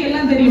 எனக்கு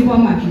எல்லாம் தெரியும்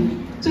போமா.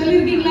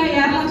 சொல்லியிருக்கீங்களா?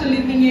 யாரெல்லாம்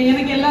சொல்லியிருக்கீங்க?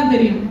 எனக்கு எல்லாம்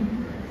தெரியும்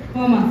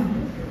போமா.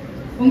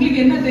 உங்களுக்கு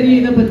என்ன தெரியும்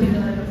இதை பத்தி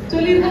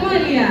சொல்லியிருக்கோமா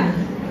இல்லையா?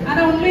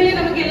 ஆனா உண்மையிலேயே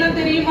நமக்கு எல்லாம்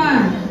தெரியுமா?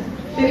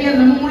 தெரியாது.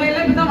 நம்ம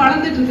மூளையில இப்பதான்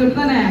வளர்ந்துட்டு இருக்கு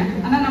தானே.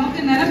 ஆனா நமக்கு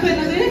நினைப்பு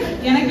என்னது,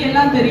 எனக்கு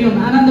எல்லாம் தெரியும்.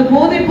 ஆனா அந்த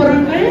போதைப்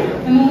பொருட்கள்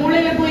நம்ம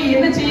மூளையில போய்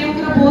என்ன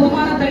செய்யுங்கிற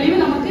போதுமான தெளிவு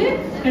நமக்கு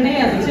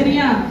கிடையாது.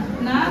 சரியா?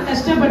 நான்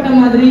கஷ்டப்பட்ட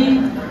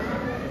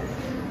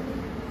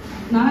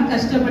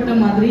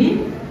மாதிரி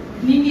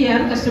நீங்க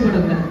யாரும்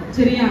கஷ்டப்படுங்க.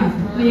 சரியா?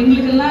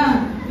 எங்களுக்கெல்லாம்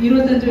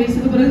 25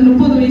 வயசுக்கு பிறகு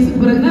 30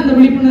 வயசுக்கு பிறகுதான் அந்த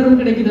விழிப்புணர்வு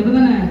கிடைக்குது.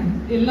 அப்படிதானே?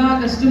 எல்லா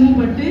கஷ்டமும்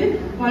பட்டு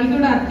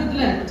வாழ்க்கையோட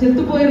அர்த்தத்துல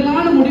செத்து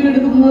போயிடலாம்னு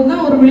முடிவெடுக்கும்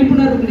போதுதான் ஒரு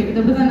விழிப்புணர்வு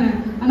கிடைக்குது. அப்படிதானே?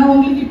 ஆனா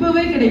உங்களுக்கு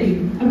இப்பவே கிடைக்குது.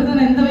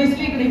 அப்படிதானே? இந்த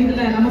வயசுலயே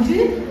கிடைக்குதுல்ல. நமக்கு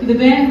இது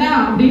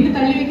வேண்டாம் அப்படின்னு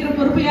தள்ளி வைக்கிற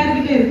பொறுப்பு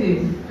யாருக்கிட்ட இருக்கு?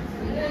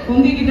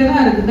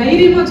 உங்ககிட்டதான் இருக்கு.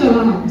 தைரியமா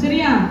சொல்லணும்.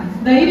 சரியா?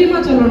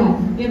 தைரியமா சொல்லணும்.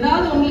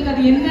 ஏதாவது உங்களுக்கு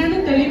அது என்னன்னு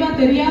தெளிவா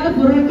தெரியாத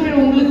பொருட்கள்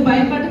உங்களுக்கு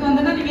பயன்பாட்டுக்கு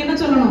வந்தா நீங்க என்ன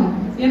சொல்லணும்?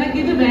 எனக்கு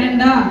இது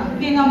வேண்டாம்,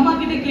 இது எங்க அம்மா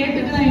கிட்ட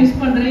கேட்டுட்டு நான் யூஸ்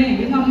பண்றேன்,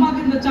 எங்க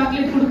அம்மாக்கு இந்த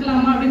சாக்லேட்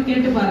கொடுக்கலாமா அப்படின்னு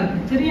கேட்டு பாருங்க.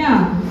 சரியா?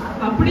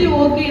 அப்படி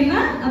ஓகேன்னா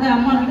அதை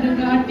அம்மா கிட்ட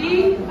காட்டி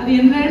அது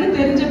என்னன்னு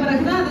தெரிஞ்ச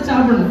பிறகுதான் அதை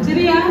சாப்பிடணும்.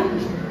 சரியா?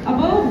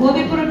 அப்போ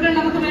போதைப் பொருட்கள்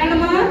நமக்கு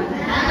வேணுமா?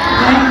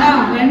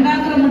 வேண்டாம்.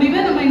 வேண்டாங்கிற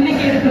முடிவை நம்ம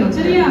இன்னைக்கு எடுக்கணும்.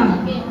 சரியா?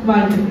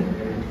 வாழ்க்கை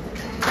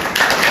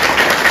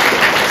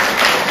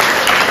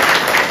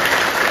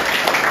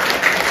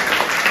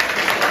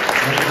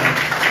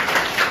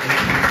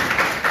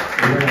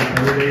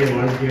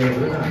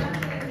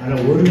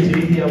ஒரு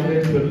செய்தி அவங்க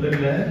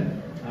சொல்லல,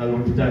 அதை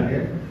விட்டுட்டாங்க.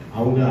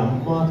 அவங்க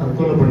அம்மா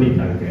தற்கொலை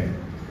பண்ணிட்டாங்க.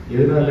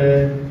 எதனால?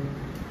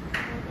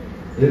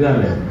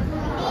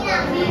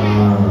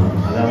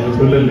 அதை அவங்க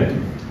சொல்லல.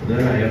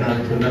 ஏன்னா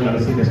சொன்ன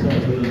அரசு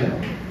கஷ்டம் சொல்லல.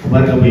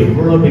 பாருங்க, அப்ப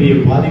எவ்வளவு பெரிய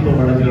பாதிப்பை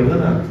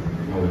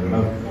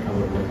அடைஞ்சிடும்.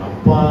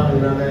 அப்பா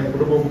இதனால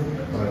குடும்பம்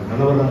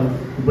கணவரால்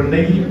இப்ப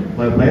இன்னைக்கு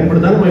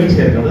பயன்படுத்தாலும்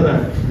மகிழ்ச்சியா இருக்கு.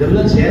 அப்படிதான்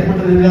இதெல்லாம் ஷேர்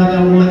பண்றதுக்காக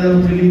அவங்கள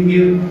சொல்லி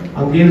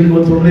அங்கே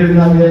இருக்கு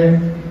சொல்றதுக்காக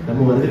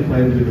நம்ம வந்து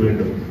பயந்துருக்க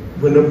வேண்டும்.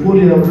 இப்ப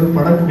நெப்போலியன் அவர்கள்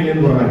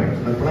படக்குடியன்னு வர்றாங்க.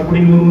 அந்த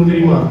படக்குடிக்கு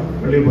தெரியுமா?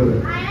 வெளியே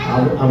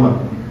ஆமா.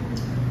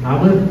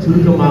 அவர்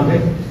சுருக்கமாக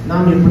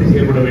நாம் எப்படி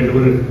செயல்பட வேண்டும்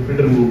ஒரு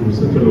 2-3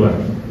 நிமிஷம் சொல்லுவார்.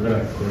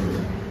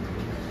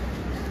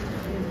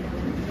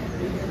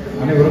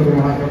 அனைவருக்கும்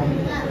வணக்கம்.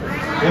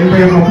 என்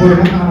பெயர்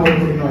நெப்போலியன். நான் ஒரு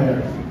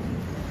குடிநோயாளி.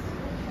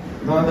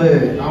 அதாவது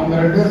அவங்க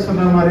 2 பேர்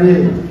சொன்ன மாதிரி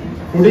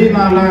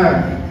குடினால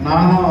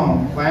நானும்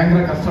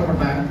பயங்கர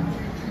கஷ்டப்பட்டேன்.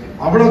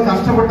 அவ்வளவு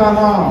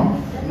கஷ்டப்பட்டாலும்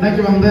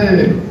இன்னைக்கு வந்து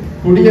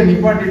குடியை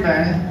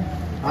நிப்பாட்டிட்டேன்.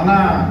 ஆனா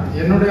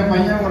என்னுடைய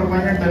பையன், ஒரு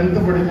பையன் 10th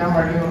படிக்காம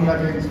வெளியூர்ல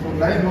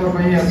ஸ்கூல்ல, இன்னொரு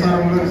பையன்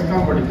SRMல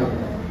ரிஸ்காம் படிக்கும்.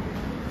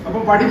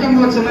 அப்ப படிக்கும்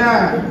போச்சுல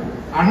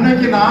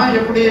அன்னைக்கு நான்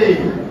எப்படி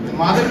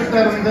மதுக்கிட்ட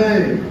இருந்து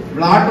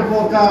விளையாட்டு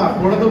போக்கா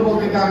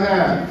பொழுதுபோக்குக்காக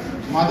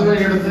மதுவை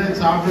எடுத்து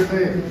சாப்பிட்டுட்டு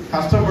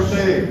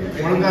கஷ்டப்பட்டு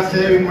ஒழுங்கா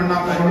சேவிங்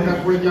பண்ணாம ஒழுங்கா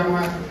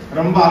குளிக்காம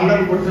ரொம்ப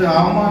அல்லல் பட்டு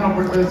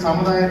அவமானப்பட்டு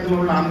சமுதாயத்தில்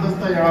உள்ள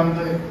அந்தஸ்தை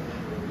இழந்து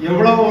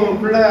எவ்வளவு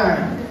உள்ள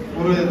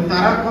ஒரு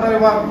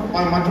தரக்குறைவா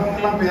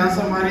மற்றவங்கெல்லாம் பேச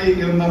மாதிரி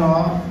இருந்தனோ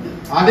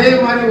அதே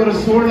மாதிரி ஒரு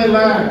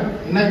சூழ்நிலை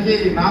இன்னைக்கு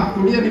நான்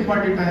குடிய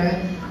நிப்பாட்டிட்டேன்.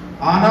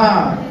 ஆனா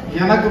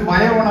எனக்கு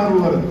பய உணர்வு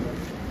வருது.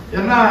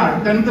 ஏன்னா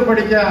 10th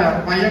படிக்க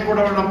பையன் கூட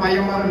உள்ள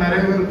பையன் மாதிரி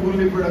நிறைய பேர்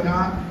கூலி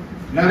போயிடுக்கான்.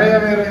 நிறைய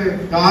பேர்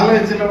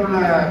காலேஜில் உள்ள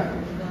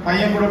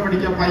பையன் கூட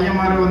படிக்க பையன்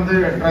மாதிரி வந்து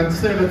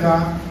ட்ரக்ஸ்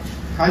எடுக்கான்,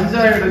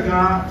 கஞ்சா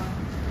எடுக்கான்,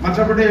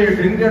 மற்றபடி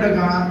ட்ரிங்க்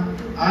எடுக்கான்.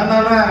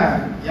 அதனால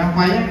என்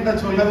பையன்கிட்ட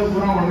சொல்லது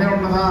பூரா ஒன்னே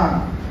ஒண்ணுதான்,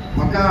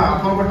 மக்கா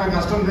அப்பா பட்ட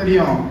கஷ்டம்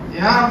தெரியும்.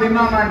 ஏன்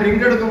அப்படின்னா நான்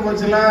ட்ரிங்க் எடுக்கும்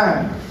போச்சுல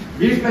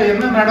வீட்டுல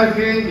என்ன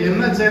நடக்கு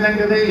என்ன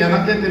செய்யுது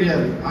எனக்கே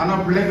தெரியாது, ஆனா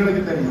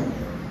பிள்ளைங்களுக்கு தெரியும்.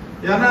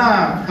 ஏன்னா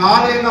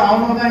காலையில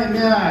அவனுதான்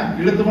என்ன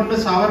இழுத்து கொண்டு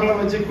ஷவர்ல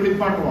வச்சு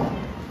குளிப்பாட்டுவான்.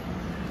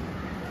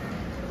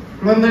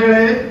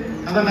 குழந்தைகளே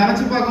அதை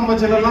நினைச்சு பார்க்கும்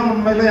பட்சம்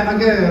உண்மையில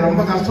எனக்கு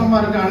ரொம்ப கஷ்டமா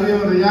இருக்கு, அழுகி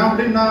வருது. ஏன்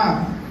அப்படின்னா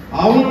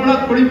அவங்கள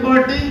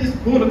குளிப்பாட்டி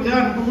ஸ்கூலுக்கு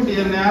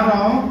அனுப்பக்கூடிய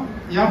நேரம்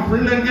என்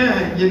பிள்ளைங்க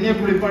என்னைய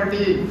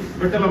குளிப்பாட்டி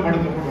பெட்டில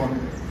படுக்க போடுவாங்க.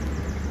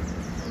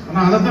 ஆனா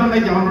அதைத்தான்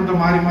இன்னைக்கு அவன்கிட்ட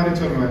மாறி மாறி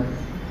சொல்லுவேன்.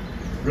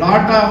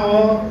 விளாட்டாவோ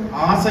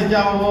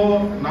ஆசைக்காவோ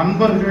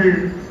நண்பர்கள்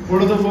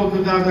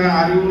பொழுதுபோக்குக்காக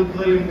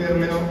அறிவுறுத்தலின்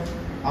பேர்லயோ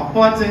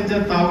அப்பா செஞ்ச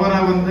தவற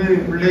வந்து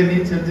பிள்ளை நீ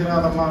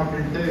செஞ்சிடாதம்மா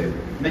அப்படின்ட்டு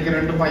இன்னைக்கு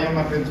 2 பையன்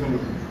மாட்டேன்னு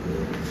சொல்லுது.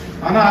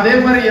 ஆனா அதே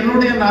மாதிரி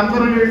என்னுடைய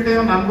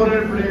நண்பர்கள்ட்டையும்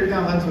நண்பர்கள்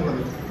பிள்ளைகள்ட்டையும் அதான்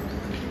சொல்லுது.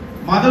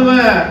 மதுவை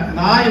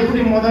நான்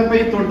எப்படி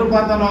போய் தொட்டு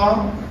பார்த்தனோ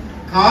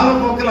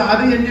காலப்போக்கில்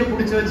அது என்னைய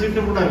பிடிச்சி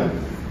வச்சுட்டு கூடாது.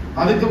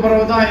 அதுக்கு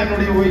பிறகுதான்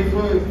என்னுடைய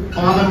ஒய்ஃபு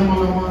ஃபாதர்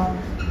மூலமா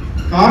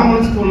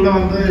கார்மல் ஸ்கூல்ல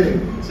வந்து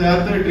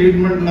சேர்த்து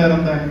ட்ரீட்மெண்ட்ல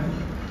இருந்தேன்.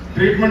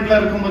 ட்ரீட்மெண்ட்ல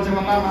இருக்கும்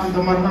பட்சமெல்லாம் நான்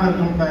இந்த மாதிரி தான்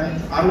இருக்க மாட்டேன்.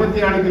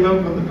 67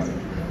 கிலோவுக்கு வந்துட்டேன்.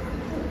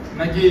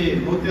 இன்னைக்கு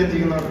 105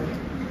 கிலோ இருக்கு.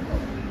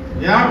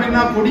 ஏன்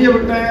அப்படின்னா குடிய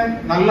விட்டேன்.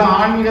 நல்ல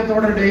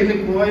ஆன்மீகத்தோட டெய்லி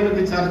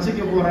கோயிலுக்கு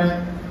சர்ச்சுக்கு போறேன்,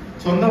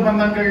 சொந்த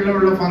பந்தங்கள்ல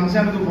உள்ள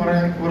ஃபங்க்ஷனுக்கு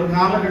போறேன். ஒரு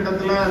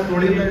காலகட்டத்துல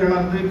தொழிலை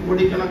இழந்து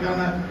கோடிக்கணக்கான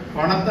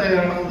பணத்தை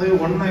இழந்து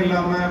ஒன்றும்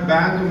இல்லாம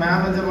பேங்க்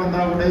மேனேஜர்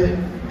வந்தா கூட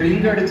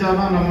ட்ரிங்க்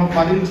அடிச்சாதான் நம்ம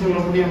பதில்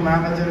சொல்லக்கூடிய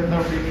மேனேஜர்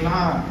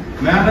அப்படின்லாம்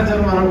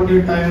மேனேஜர் வரக்கூடிய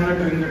டைம்ல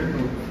ட்ரிங்க்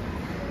எடுக்கணும்.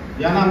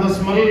 ஏன்னா அந்த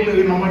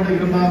ஸ்மெல் நம்மகிட்ட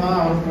இருந்தால் தான்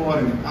அவர்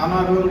போவாருங்க. ஆனால்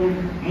அது ஒரு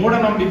மூட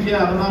நம்பிக்கை.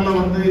 அதனால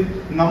வந்து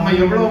நம்ம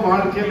எவ்வளோ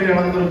வாழ்க்கையில்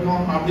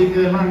இழந்திருக்கோம்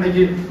அப்படிங்கிறதெல்லாம்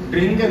இன்னைக்கு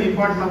ட்ரிங்கை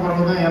நிப்பாட்டின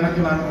பிறகு தான் எனக்கு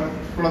நான்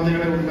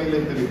குழந்தைகளை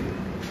உண்மையிலே தெரியும்.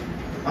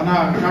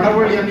 ஆனால்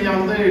கடவுள் என்னைய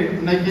வந்து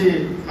இன்னைக்கு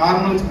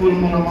கார்மல்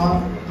ஸ்கூல் மூலமா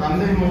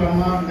தந்தை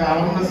மூலமா இங்கே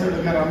அலமனஸ்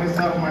எடுக்க ரமேஷ்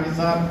சார், மணி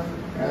சார்,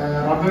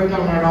 ரபேக்கா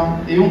மேடம்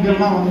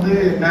இவங்கெல்லாம் வந்து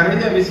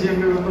நிறைய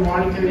விஷயங்கள் வந்து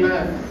வாழ்க்கையில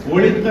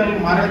ஒழித்தல்,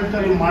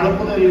 மறைத்தல்,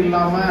 மழப்புதல்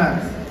இல்லாம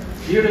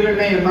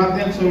வீடுகள்ல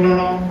எல்லாத்தையும்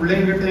சொல்லணும்,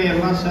 பிள்ளைங்கிட்ட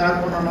எல்லாம்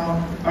ஷேர் பண்ணணும்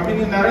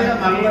அப்படின்னு நிறைய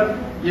நல்ல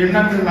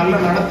எண்ணங்கள், நல்ல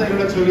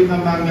நடத்தைகளை சொல்லி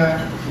தந்தாங்க.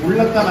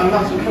 உள்ளத்தை நல்லா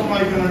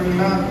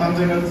சுத்தமாக்கணும்னா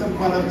தந்தை நெல்சன்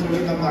ஃபாதர்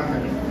சொல்லி தந்தாங்க.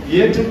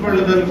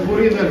 ஏற்றுக்கொள்ளுதல்,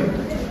 புரிதல்.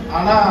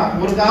 ஆனா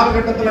ஒரு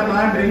காலகட்டத்துல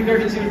நான் ட்ரிங்க்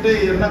அடிச்சுக்கிட்டு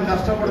என்ன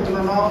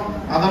கஷ்டப்படுத்தணும்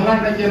அதெல்லாம்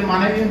இன்னைக்கு என்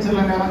மனைவியும்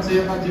சில நேரம்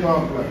செய்யத்தான்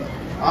செய்வாங்க.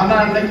 ஆனா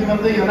இன்னைக்கு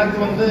வந்து எனக்கு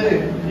வந்து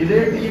இதே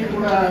டீ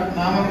கூட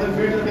நான் வந்து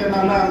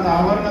வீட்டுனால அந்த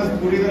அவேர்னஸ்,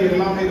 புரிதல்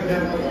எல்லாமே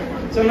இருக்கிறது.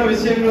 சில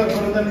விஷயங்களை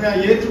பெருந்தன்மையா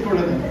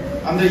ஏற்றுக்கொள்ளுது.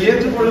 அந்த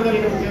ஏற்றுக்கொள்ளுதல்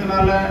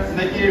இருக்கிறதுனால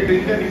இன்னைக்கு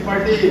ட்ரிங்கை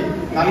நிப்பாட்டி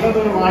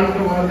நல்லதொரு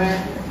வாழ்க்கை வாழ்ந்தேன்.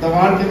 இந்த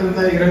வாழ்க்கையில்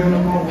இருந்த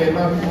இறைவனுக்கும் உங்க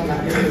எல்லாருக்கும்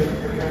நன்றி.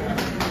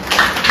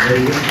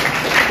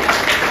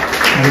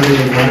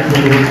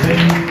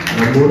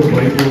 நம்மோடு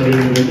பயிற்சி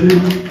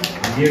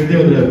அங்கிருந்தே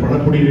வந்து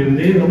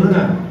பணக்குடியிலிருந்தே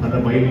அந்த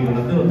பயிர்கள்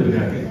நடந்து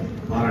வந்திருக்காங்க.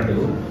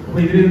 பாராட்டுவோம். அப்போ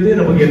இதுலேருந்து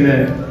நமக்கு என்ன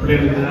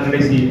பிள்ளைகளுக்கு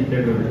கடைசி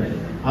கேட்கறது.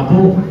 அப்போ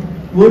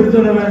ஒரு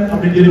தடவை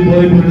அப்படின்னு சொல்லி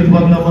போதை பொருள் எடுத்து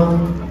பார்க்கலாமா?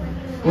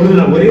 ஒரு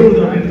தடவை, ஒரே ஒரு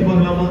தடவை எடுத்து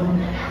பார்க்கலாமா?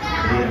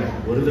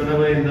 ஒரு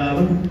தடவை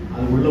இருந்தாலும்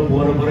அது உள்ள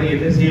போற பிறகு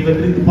என்ன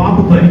செய்வது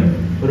பார்ப்போம்.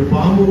 ஒரு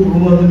பாம்பு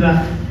உருவாகுதா,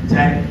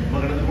 சரி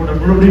பக்கத்துல கூட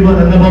கூட முடியுமா?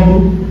 நல்ல பாம்பு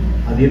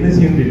அது என்ன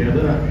செய்ய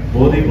தெரியாது.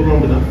 போதை பொருள்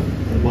அப்படிதான்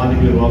அது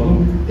பாதிப்பு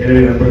உருவாகும்.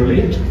 எனவே நண்பர்களே,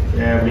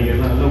 நீங்க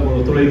எல்லாம் நல்லா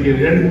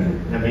ஒத்துழைக்கிறீர்கள்.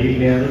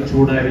 வெயில் நேரம்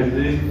சூடா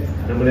இருந்து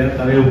ரொம்ப நேரம்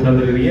தலையை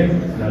உட்கார்ந்துருக்கிறீங்க,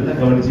 நல்லா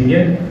கவனிச்சீங்க.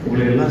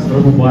 உங்களுக்கு எல்லாம்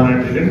சிறப்பு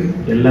பாராட்டுகள்.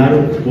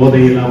 எல்லாரும்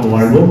போதை இல்லாமல்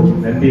வாழ்வோம்.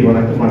 நன்றி,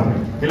 வணக்கம்.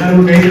 வணக்கம்.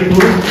 எல்லாரும்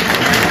கையெழுத்தோடு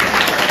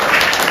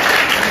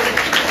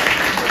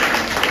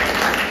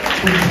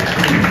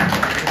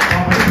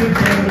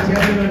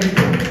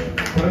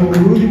ஒரு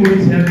உறுதிமொழி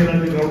சேர்ந்து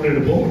கிரவுண்ட்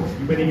எடுப்போம்.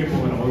 இப்ப நீங்க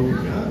போகலாம்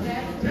வகுப்புக்கு.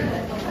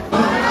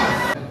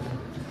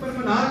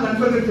 4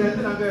 நண்பர்கள்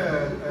சேர்ந்து நாங்க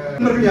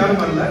நண்பர்கள்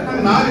யாரும் வரல.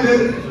 நாங்க 4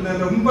 பேர்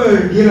ரொம்ப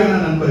டியரான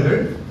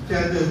நண்பர்கள்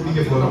சேர்ந்து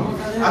குடிக்க போறோம்.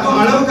 அதுவும்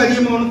அளவுக்கு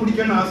அதிகமா ஒண்ணு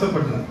குடிக்கணும்னு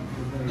ஆசைப்பட்டேன்.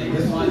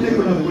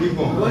 கொஞ்சம்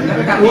குடிப்போம்.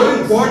 ஒரு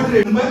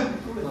குவார்டர் ரொம்ப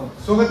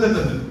சுகத்தை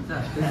தந்தது.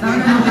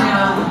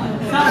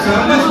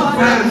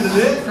 சூப்பரா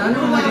இருந்தது.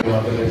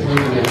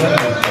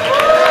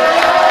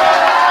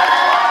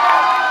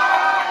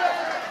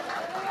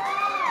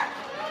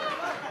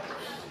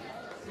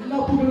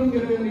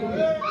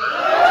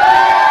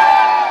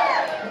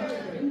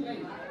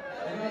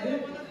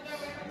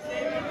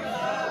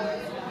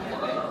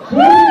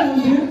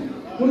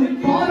 ஒரு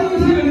பாதையை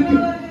சீரழிக்கு,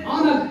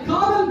 ஆனால்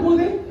காதல்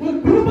போதை ஒரு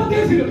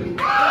குடும்பத்தை சீரழிக்கும்.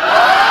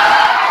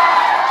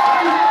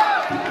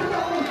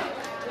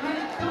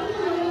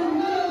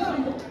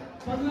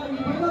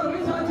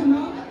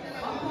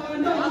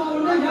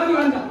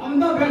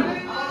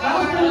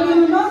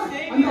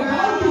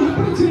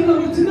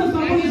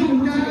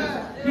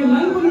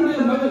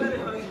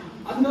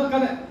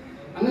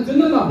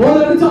 போதை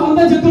அடிச்சா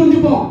வந்தா செத்து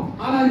அழிஞ்சுப்போம்.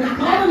 ஆனா இந்த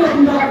காதல்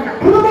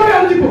குடும்பமே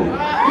அழிஞ்சுப்போம்.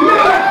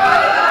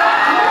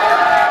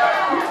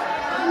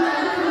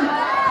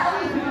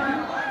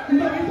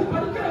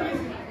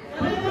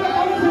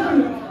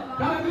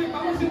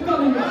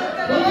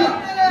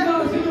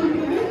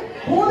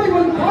 போதை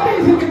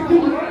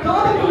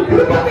காதல்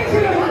குடும்பத்தை